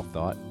we all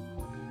thought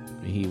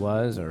he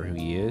was or who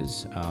he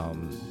is,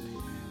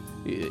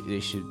 they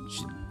should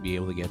be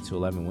able to get to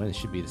 11 wins. It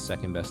should be the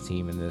second best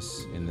team in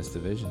this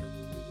division.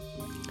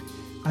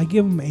 I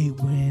give him 8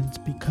 wins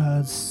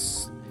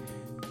because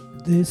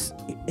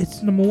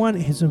it's number one,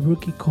 he's a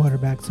rookie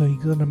quarterback, so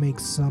he's gonna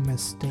make some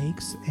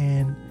mistakes,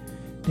 and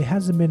there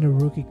hasn't been a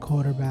rookie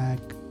quarterback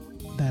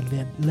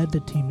that led the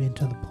team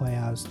into the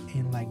playoffs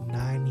in like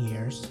 9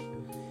 years.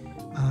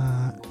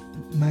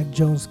 Mac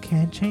Jones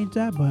can change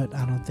that, but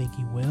I don't think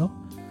he will.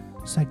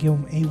 So I give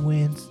him 8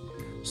 wins.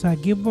 So I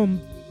give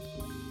them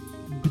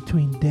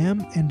between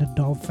them and the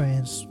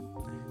Dolphins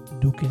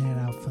duking it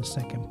out for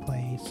second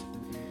place.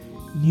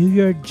 New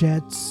York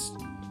Jets,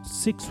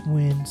 6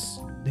 wins.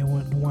 They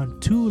won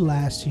 2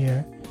 last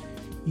year.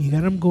 You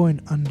got them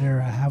going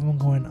under. I have them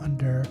going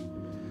under.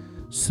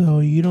 So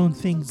you don't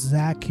think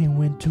Zach can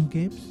win 2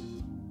 games?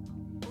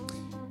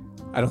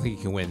 I don't think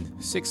he can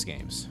win 6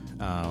 games.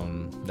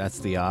 That's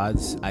the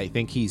odds. I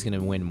think he's going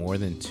to win more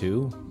than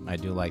 2. I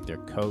do like their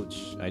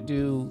coach. I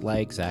do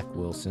like Zach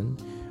Wilson.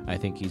 I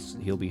think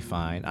he'll be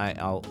fine.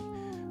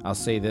 I'll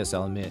say this.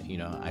 I'll admit,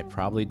 I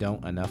probably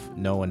don't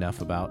know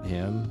enough about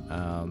him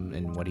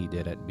and what he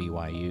did at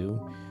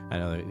BYU. I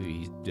know that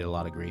he did a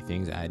lot of great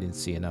things. I didn't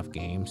see enough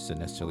games to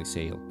necessarily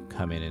say he'll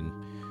come in and,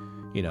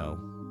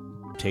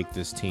 take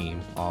this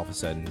team all of a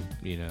sudden,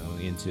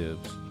 into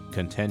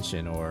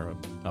contention or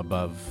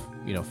above,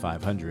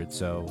 500.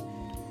 So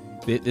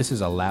this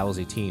is a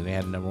lousy team. They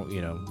had number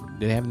 1.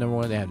 They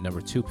have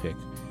number 2 pick,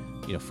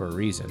 for a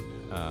reason.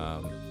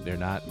 They're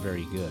not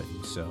very good.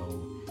 So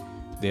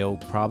they'll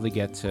probably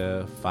get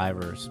to 5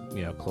 or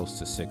close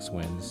to 6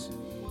 wins.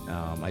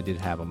 I did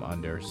have them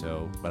under,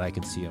 but I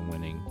can see them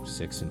winning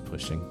 6 and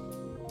pushing.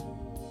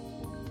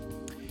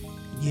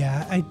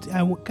 Yeah, I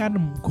got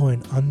them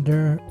going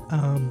under.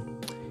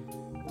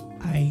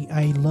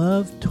 I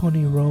love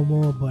Tony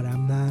Romo, but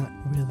I'm not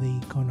really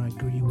going to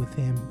agree with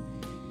him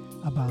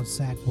about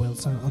Zach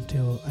Wilson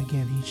until,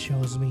 again, he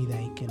shows me that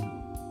he can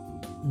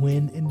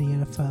win in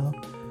the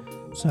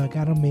NFL. So I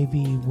got him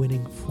maybe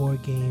winning 4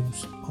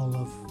 games all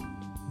of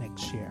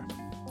next year.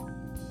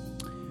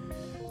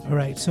 All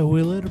right, so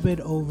we're a little bit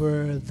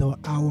over the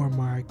hour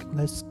mark.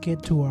 Let's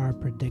get to our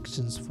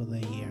predictions for the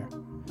year.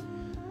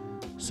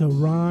 So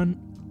Ron,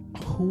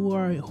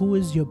 who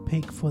is your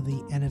pick for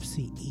the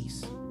NFC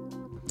East?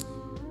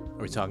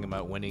 Are we talking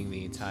about winning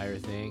the entire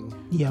thing?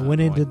 Yeah,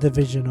 winning the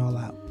division all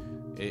out.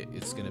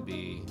 It's going to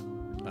be,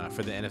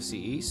 for the NFC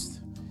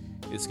East,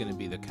 it's going to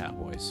be the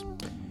Cowboys.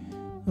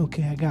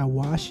 Okay, I got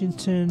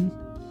Washington.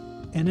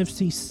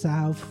 NFC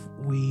South,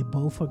 we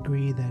both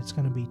agree that it's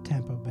going to be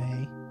Tampa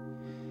Bay.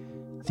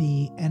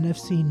 The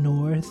NFC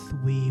North,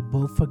 we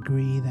both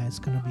agree that it's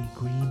going to be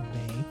Green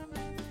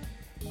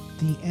Bay.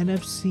 The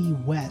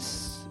NFC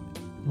West,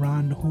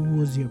 Ron, who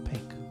was your pick?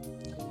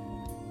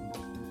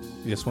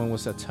 This one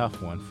was a tough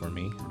one for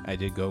me. I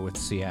did go with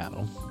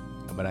Seattle,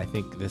 but I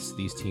think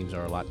these teams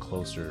are a lot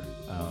closer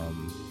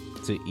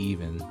to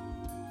even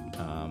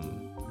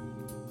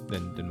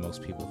than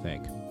most people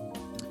think.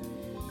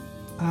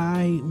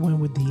 I went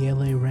with the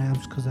LA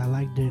Rams because I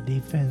like their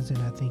defense, and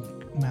I think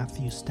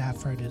Matthew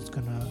Stafford is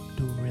going to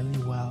do really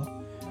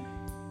well.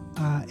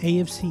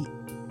 AFC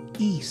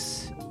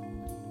East,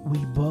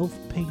 we both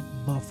picked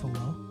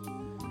Buffalo.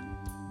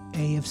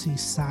 AFC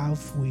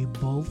South, we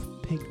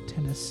both picked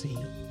Tennessee.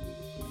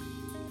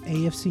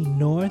 AFC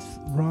North,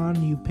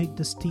 Ron, you picked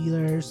the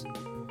Steelers.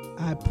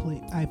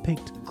 I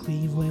picked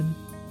Cleveland.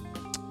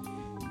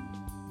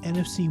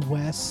 NFC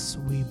West,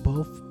 we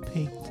both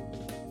picked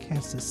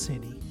Kansas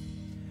City.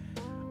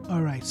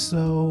 All right,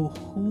 so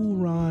who,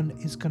 Ron,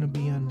 is going to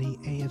be on the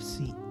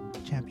AFC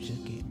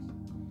Championship game?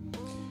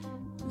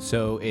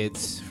 So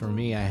for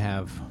me, I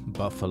have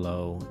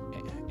Buffalo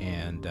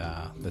and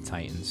the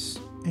Titans.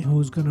 And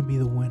who's going to be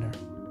the winner?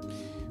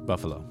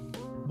 Buffalo.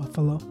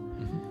 Buffalo?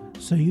 Mm-hmm.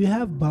 So you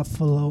have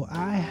Buffalo.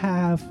 I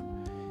have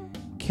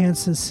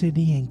Kansas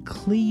City and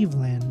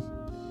Cleveland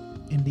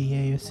in the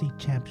AFC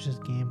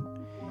Championship game,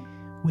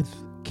 with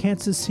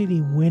Kansas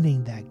City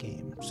winning that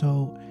game.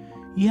 So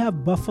you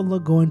have Buffalo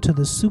going to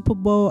the Super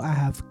Bowl. I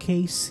have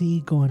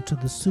KC going to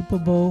the Super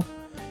Bowl.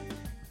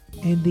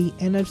 In the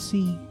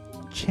NFC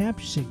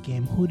Championship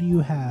game, who do you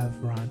have,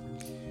 Ron?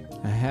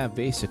 I have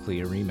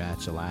basically a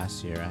rematch of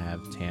last year. I have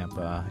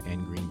Tampa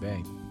and Green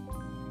Bay.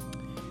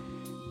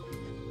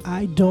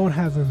 I don't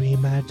have a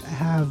rematch. I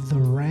have the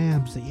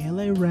Rams, the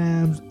LA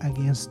Rams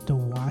against the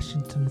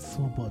Washington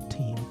football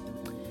team.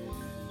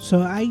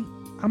 So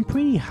I'm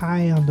pretty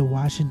high on the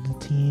Washington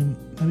team.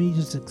 Let me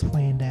just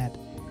explain that.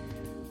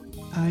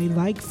 I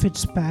like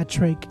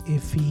Fitzpatrick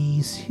if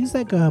he's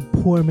like a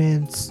poor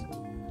man's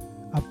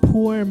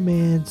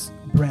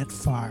Brett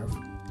Favre.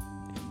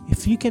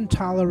 If you can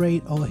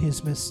tolerate all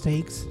his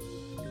mistakes,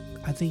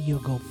 I think you'll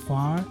go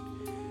far.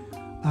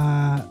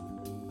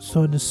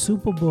 So in the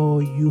Super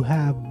Bowl, you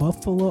have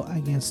Buffalo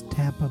against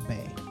Tampa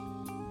Bay.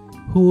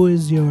 Who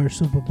is your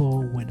Super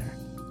Bowl winner?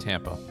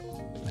 Tampa.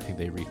 I think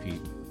they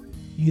repeat.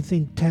 You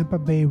think Tampa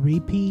Bay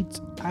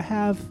repeats? I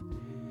have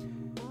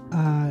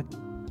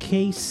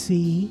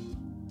KC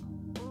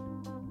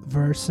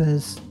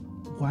versus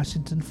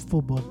Washington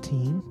football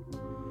team.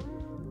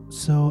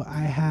 So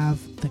I have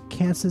the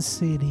Kansas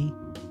City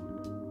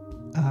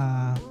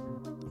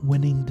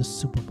winning the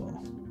Super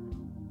Bowl.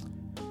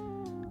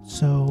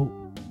 So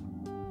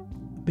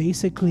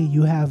basically,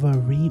 we have a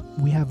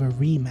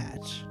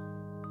rematch.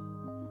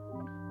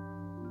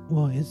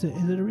 Well, is it a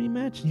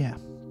rematch? Yeah.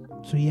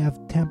 So you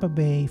have Tampa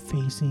Bay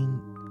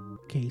facing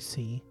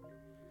KC.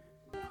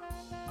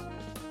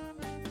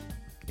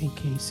 And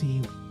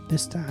KC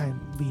this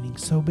time beating.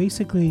 So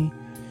basically,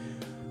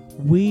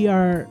 we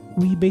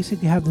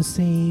basically have the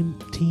same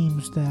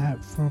teams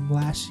that from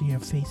last year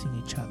facing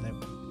each other.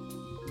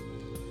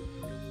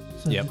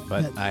 So Yep,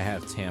 but I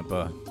have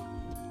Tampa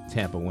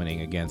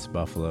winning against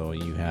Buffalo,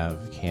 and you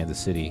have Kansas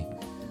City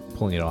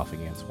pulling it off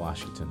against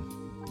Washington.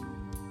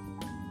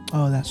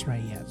 Oh, that's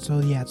right. Yeah.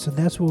 So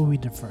that's where we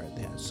defer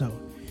there. So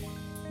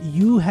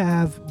you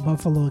have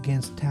Buffalo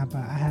against Tampa.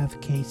 I have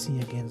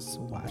KC against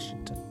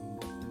Washington.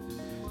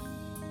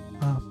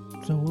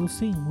 So we'll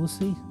see.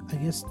 I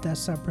guess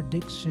that's our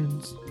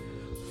predictions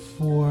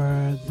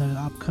for the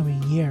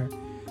upcoming year.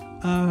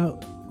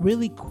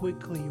 Really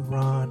quickly,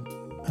 Ron.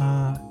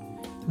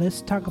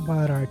 Let's talk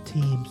about our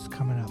teams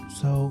coming up.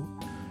 So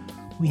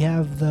we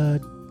have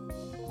the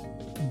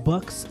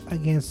Bucks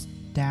against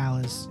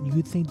Dallas.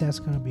 You think that's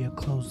going to be a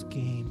close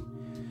game,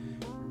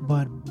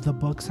 but the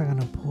Bucks are going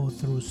to pull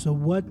through. So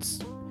what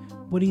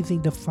do you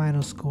think the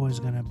final score is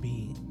going to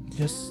be?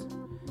 Just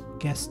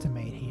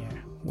guesstimate here.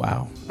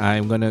 Wow.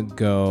 I'm going to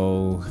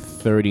go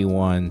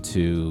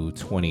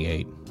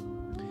 31-28.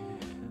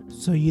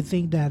 So you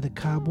think that the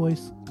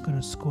Cowboys are going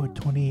to score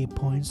 28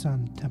 points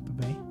on Tampa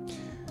Bay?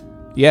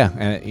 Yeah,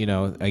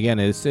 and again,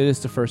 it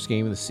is the first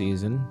game of the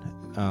season.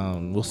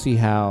 We'll see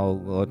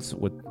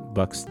what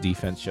Bucks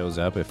defense shows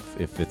up,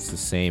 if it's the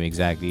same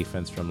exact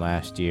defense from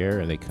last year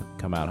and they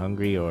come out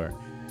hungry, or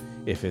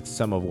if it's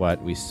some of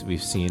what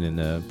we've seen in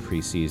the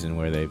preseason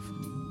where they've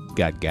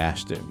got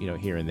gashed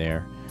here and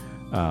there.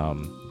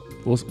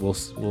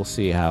 We'll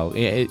see how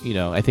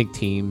I think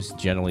teams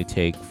generally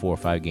take 4 or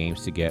 5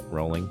 games to get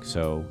rolling,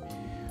 so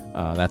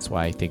that's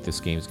why I think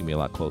this game is gonna be a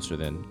lot closer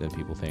than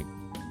people think.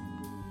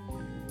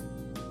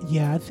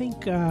 Yeah, I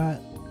think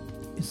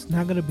it's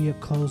not going to be a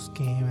close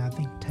game. I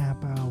think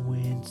Tampa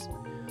wins.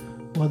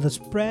 Well, the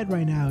spread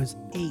right now is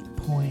 8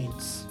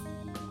 points.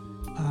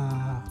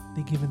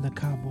 They're giving the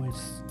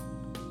Cowboys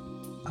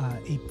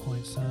 8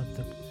 points, so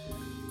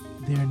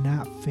they're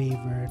not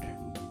favored.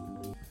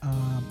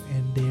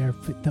 And the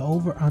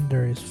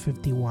over-under is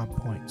 51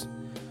 points.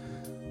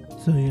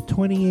 So your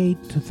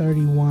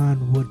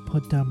 28-31 would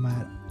put them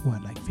at,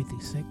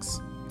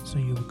 56? So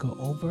you would go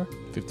over?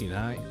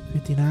 59.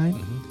 59?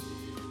 Mm-hmm.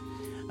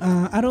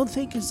 I don't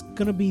think it's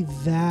going to be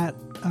that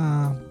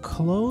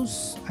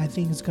close. I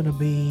think it's going to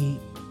be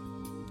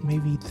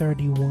maybe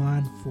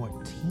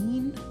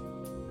 31-14.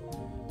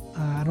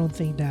 I don't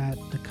think that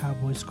the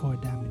Cowboys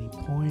scored that many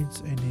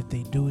points, and if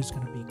they do, it's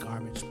going to be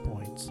garbage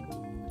points.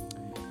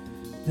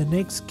 The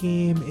next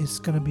game is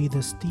going to be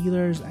the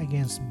Steelers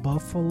against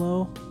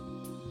Buffalo.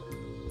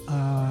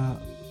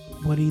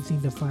 What do you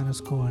think the final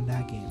score in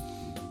that game?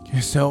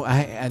 So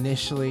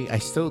I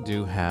still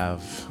do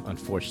have,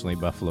 unfortunately,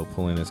 Buffalo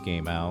pulling this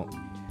game out.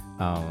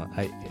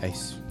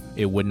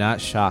 It would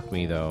not shock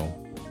me, though,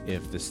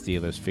 if the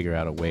Steelers figure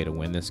out a way to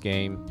win this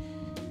game.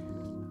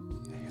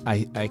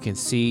 I can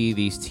see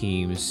these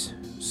teams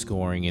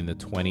scoring in the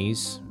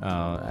 20s.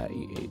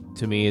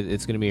 To me,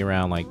 it's going to be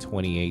around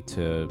 28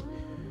 to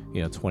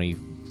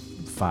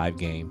 25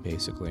 game,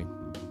 basically.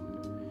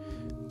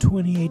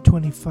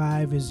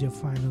 28-25 is your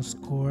final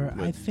score.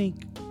 I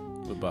think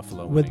with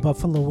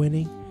Buffalo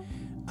winning.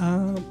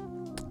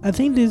 I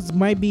think this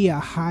might be a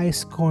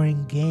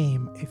high-scoring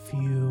game if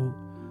you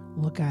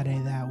look at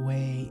it that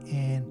way,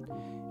 and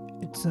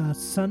it's a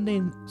Sunday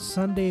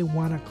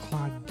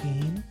 1:00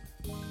 game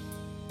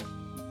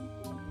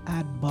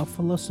at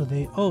Buffalo. So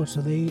they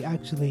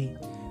actually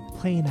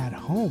playing at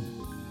home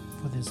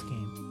for this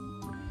game.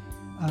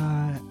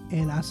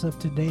 And as of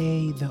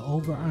today, the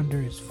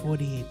over/under is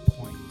 48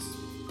 points.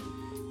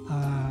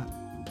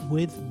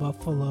 With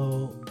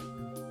Buffalo.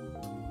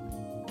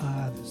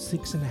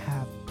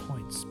 6.5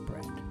 point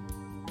spread.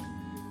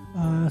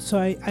 So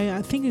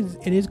I think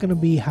it is going to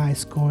be high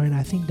scoring.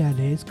 I think that it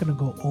is going to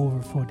go over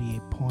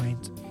 48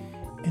 points,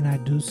 and I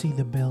do see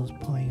the Bills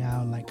playing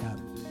out like a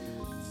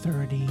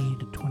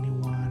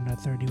 30-21 or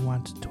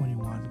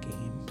 31-21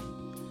 game.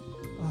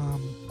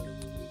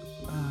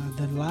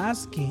 The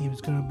last game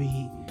is going to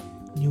be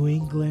New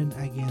England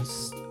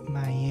against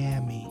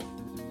Miami,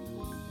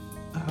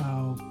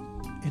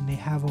 and they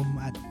have them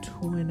at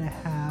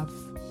 2.5.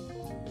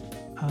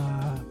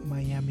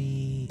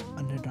 Miami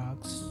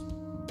underdogs.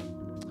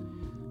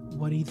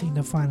 What do you think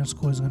the final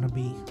score is going to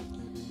be?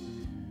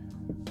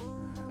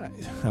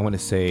 I want to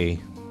say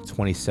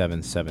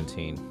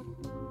 27-17.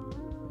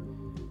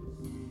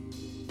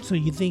 So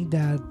you think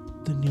that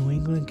the New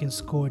England can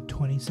score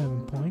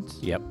 27 points?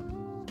 Yep.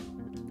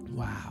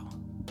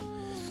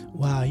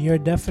 Wow, you're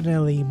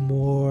definitely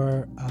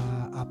more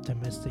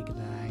optimistic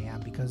than I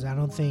am, because I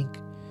don't think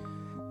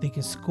they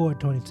can score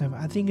 27.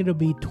 I think it'll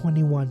be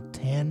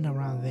 21-10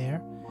 around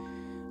there.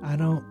 I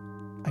don't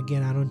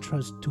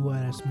trust Tua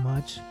as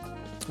much.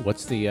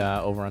 What's the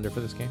over-under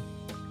for this game?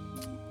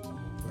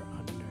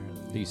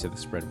 Over-under. You said the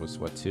spread was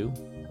what, 2?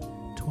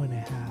 2.5.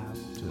 2.5.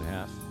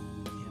 Yeah,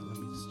 let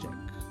me just check.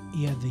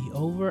 Yeah, the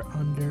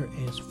over-under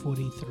is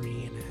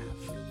 43.5.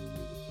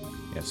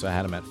 Yeah, so I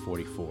had them at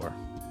 44,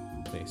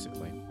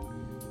 basically.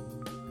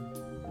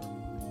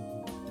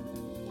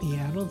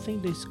 Yeah, I don't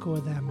think they score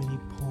that many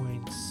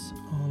points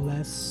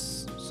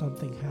unless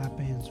something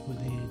happens where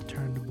they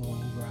turn the ball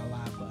over a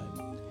lot. But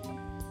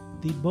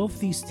both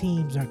these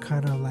teams are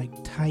kind of like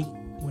tight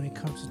when it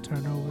comes to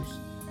turnovers.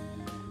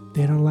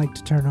 They don't like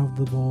to turn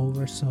over the ball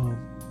over. So,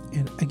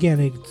 and again,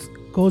 it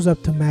goes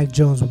up to Mac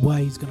Jones what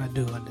he's gonna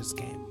do in this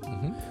game.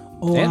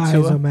 All And eyes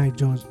Tua. on Mac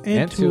Jones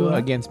And Tua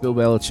against Bill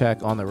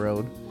Belichick on the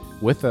road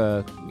with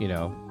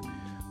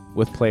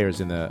with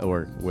players in the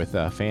or with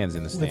fans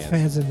in the stands. with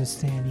fans in the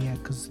stand. Yeah,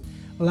 because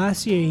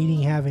last year he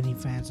didn't have any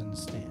fans in the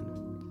stand.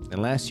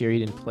 And last year he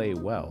didn't play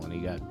well, and he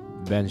got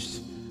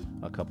benched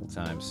a couple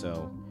times.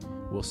 So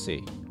we'll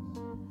see.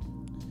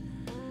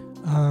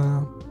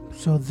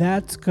 So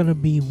that's gonna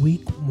be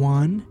week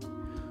 1.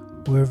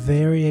 We're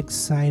very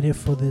excited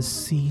for this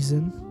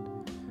season.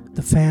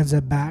 The fans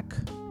are back.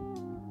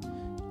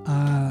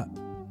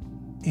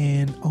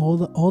 And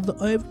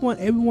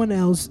everyone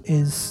else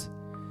is,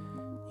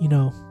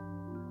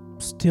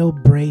 still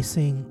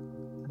bracing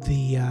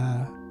the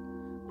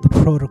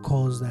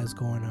protocols that's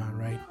going on,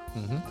 right?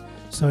 Mm-hmm.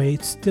 So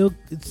it's still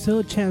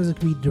a chance it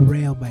could be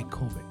derailed by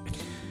COVID.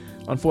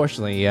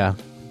 Unfortunately, yeah.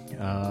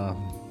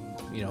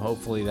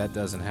 Hopefully that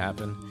doesn't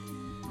happen.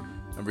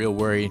 I'm real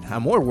worried.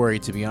 I'm more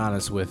worried, to be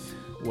honest, with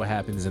what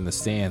happens in the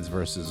stands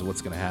versus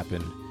what's going to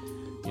happen,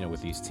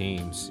 with these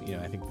teams.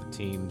 I think the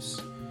teams,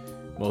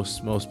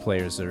 most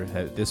players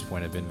at this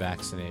point have been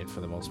vaccinated for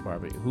the most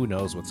part, but who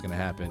knows what's going to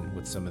happen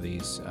with some of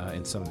these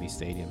in some of these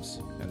stadiums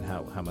and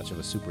how much of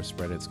a super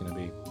spread it's going to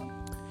be.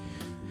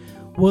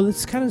 Well,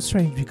 it's kind of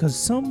strange because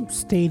some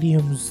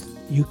stadiums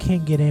you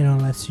can't get in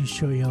unless you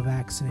show your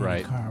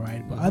vaccinated card,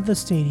 right? But other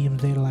stadiums,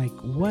 they're like,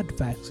 what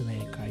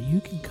vaccinated card? You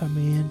can come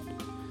in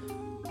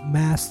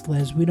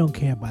maskless. We don't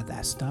care about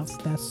that stuff.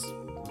 That's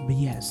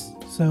BS.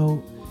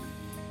 So,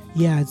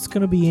 yeah, it's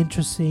going to be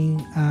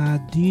interesting.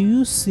 Do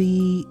you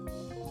see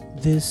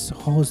this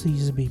whole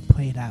season being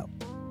played out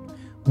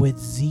with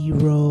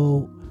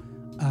zero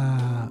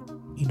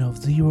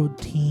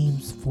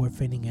teams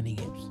forfeiting any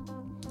games?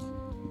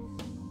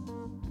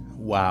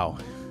 Wow.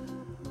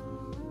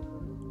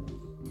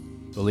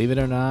 Believe it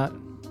or not,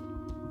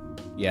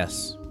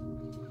 yes.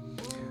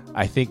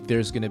 I think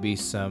there's going to be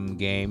some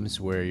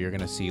games where you're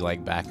going to see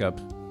like backup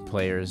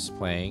players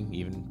playing,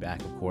 even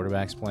backup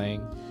quarterbacks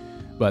playing,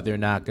 but they're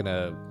not going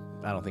to,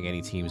 I don't think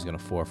any team is going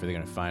to forfeit. They're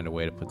going to find a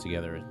way to put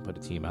a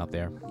team out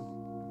there.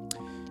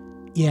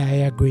 Yeah,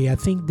 I agree. I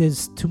think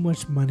there's too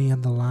much money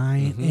on the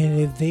line. Mm-hmm. And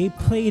if they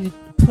played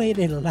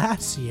it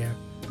last year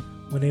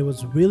when it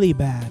was really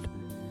bad,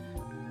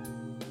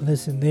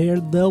 listen,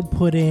 they'll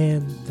put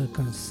in the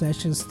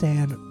concession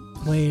stand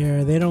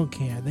player. They don't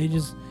care. They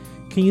just,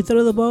 can you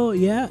throw the ball?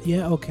 Yeah,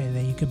 okay,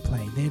 then you can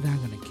play. They're not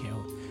going to care.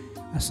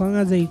 As long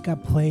as they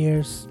got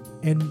players.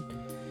 And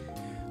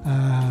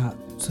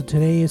so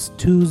today is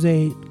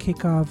Tuesday.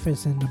 Kickoff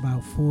is in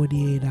about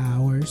 48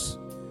 hours.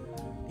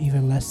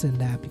 Even less than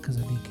that because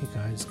I think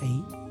kickoff is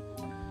 8.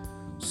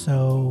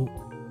 So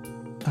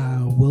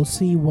we'll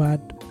see what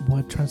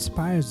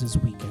transpires this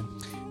weekend.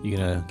 You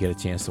going to get a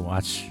chance to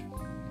watch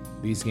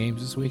these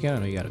games this weekend? I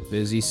know you got a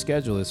busy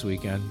schedule this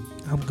weekend.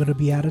 I'm going to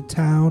be out of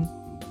town.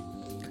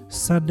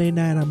 Sunday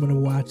night, I'm going to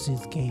watch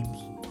these games.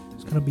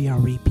 It's going to be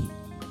on repeat.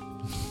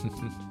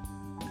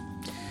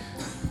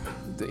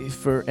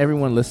 For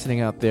everyone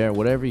listening out there,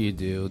 whatever you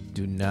do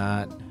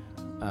not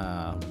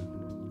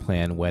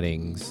plan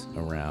weddings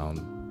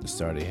around the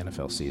start of the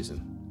NFL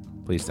season.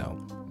 Please don't.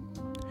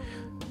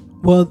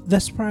 Well,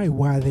 that's probably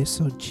why they're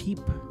so cheap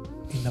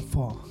in the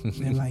fall.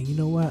 They're like, you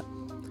know what?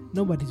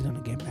 Nobody's going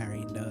to get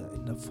married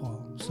in the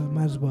fall. So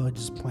might as well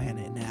just plan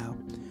it now.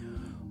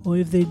 Or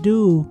if they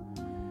do,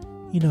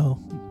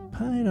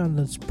 plan it on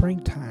the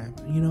springtime.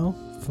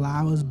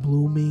 Flowers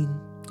blooming.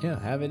 Yeah,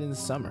 have it in the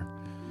summer.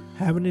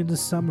 Have it in the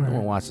summer. No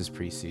one watches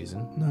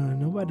preseason. No,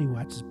 nobody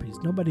watches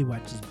preseason. Nobody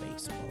watches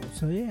baseball.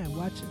 So yeah,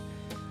 watch it.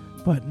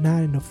 But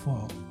not in the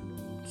fall.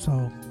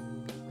 So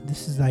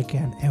this is like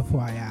an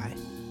FYI.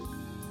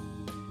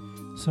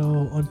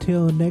 So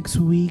until next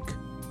week,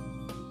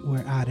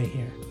 we're out of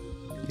here.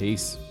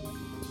 Peace.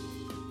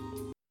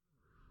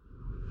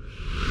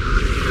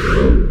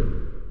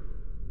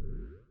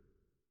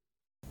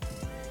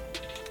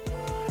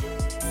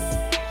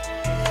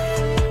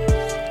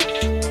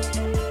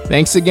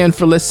 Thanks again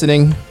for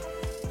listening.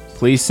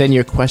 Please send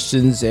your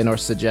questions and or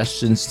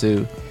suggestions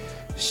to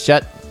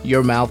Shut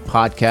Your Mouth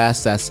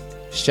Podcast. That's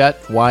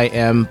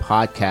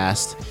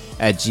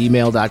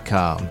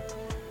shutYmpodcast@gmail.com.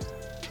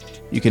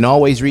 You can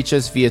always reach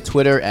us via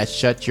Twitter at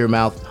Shut Your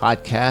Mouth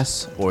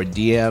Podcast or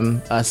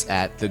DM us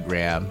at the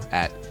gram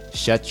at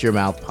Shut Your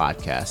Mouth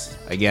Podcast.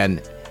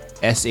 Again,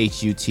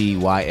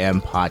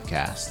 SHUTYM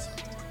Podcast.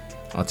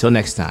 Until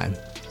next time,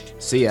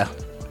 see ya.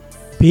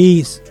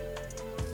 Peace.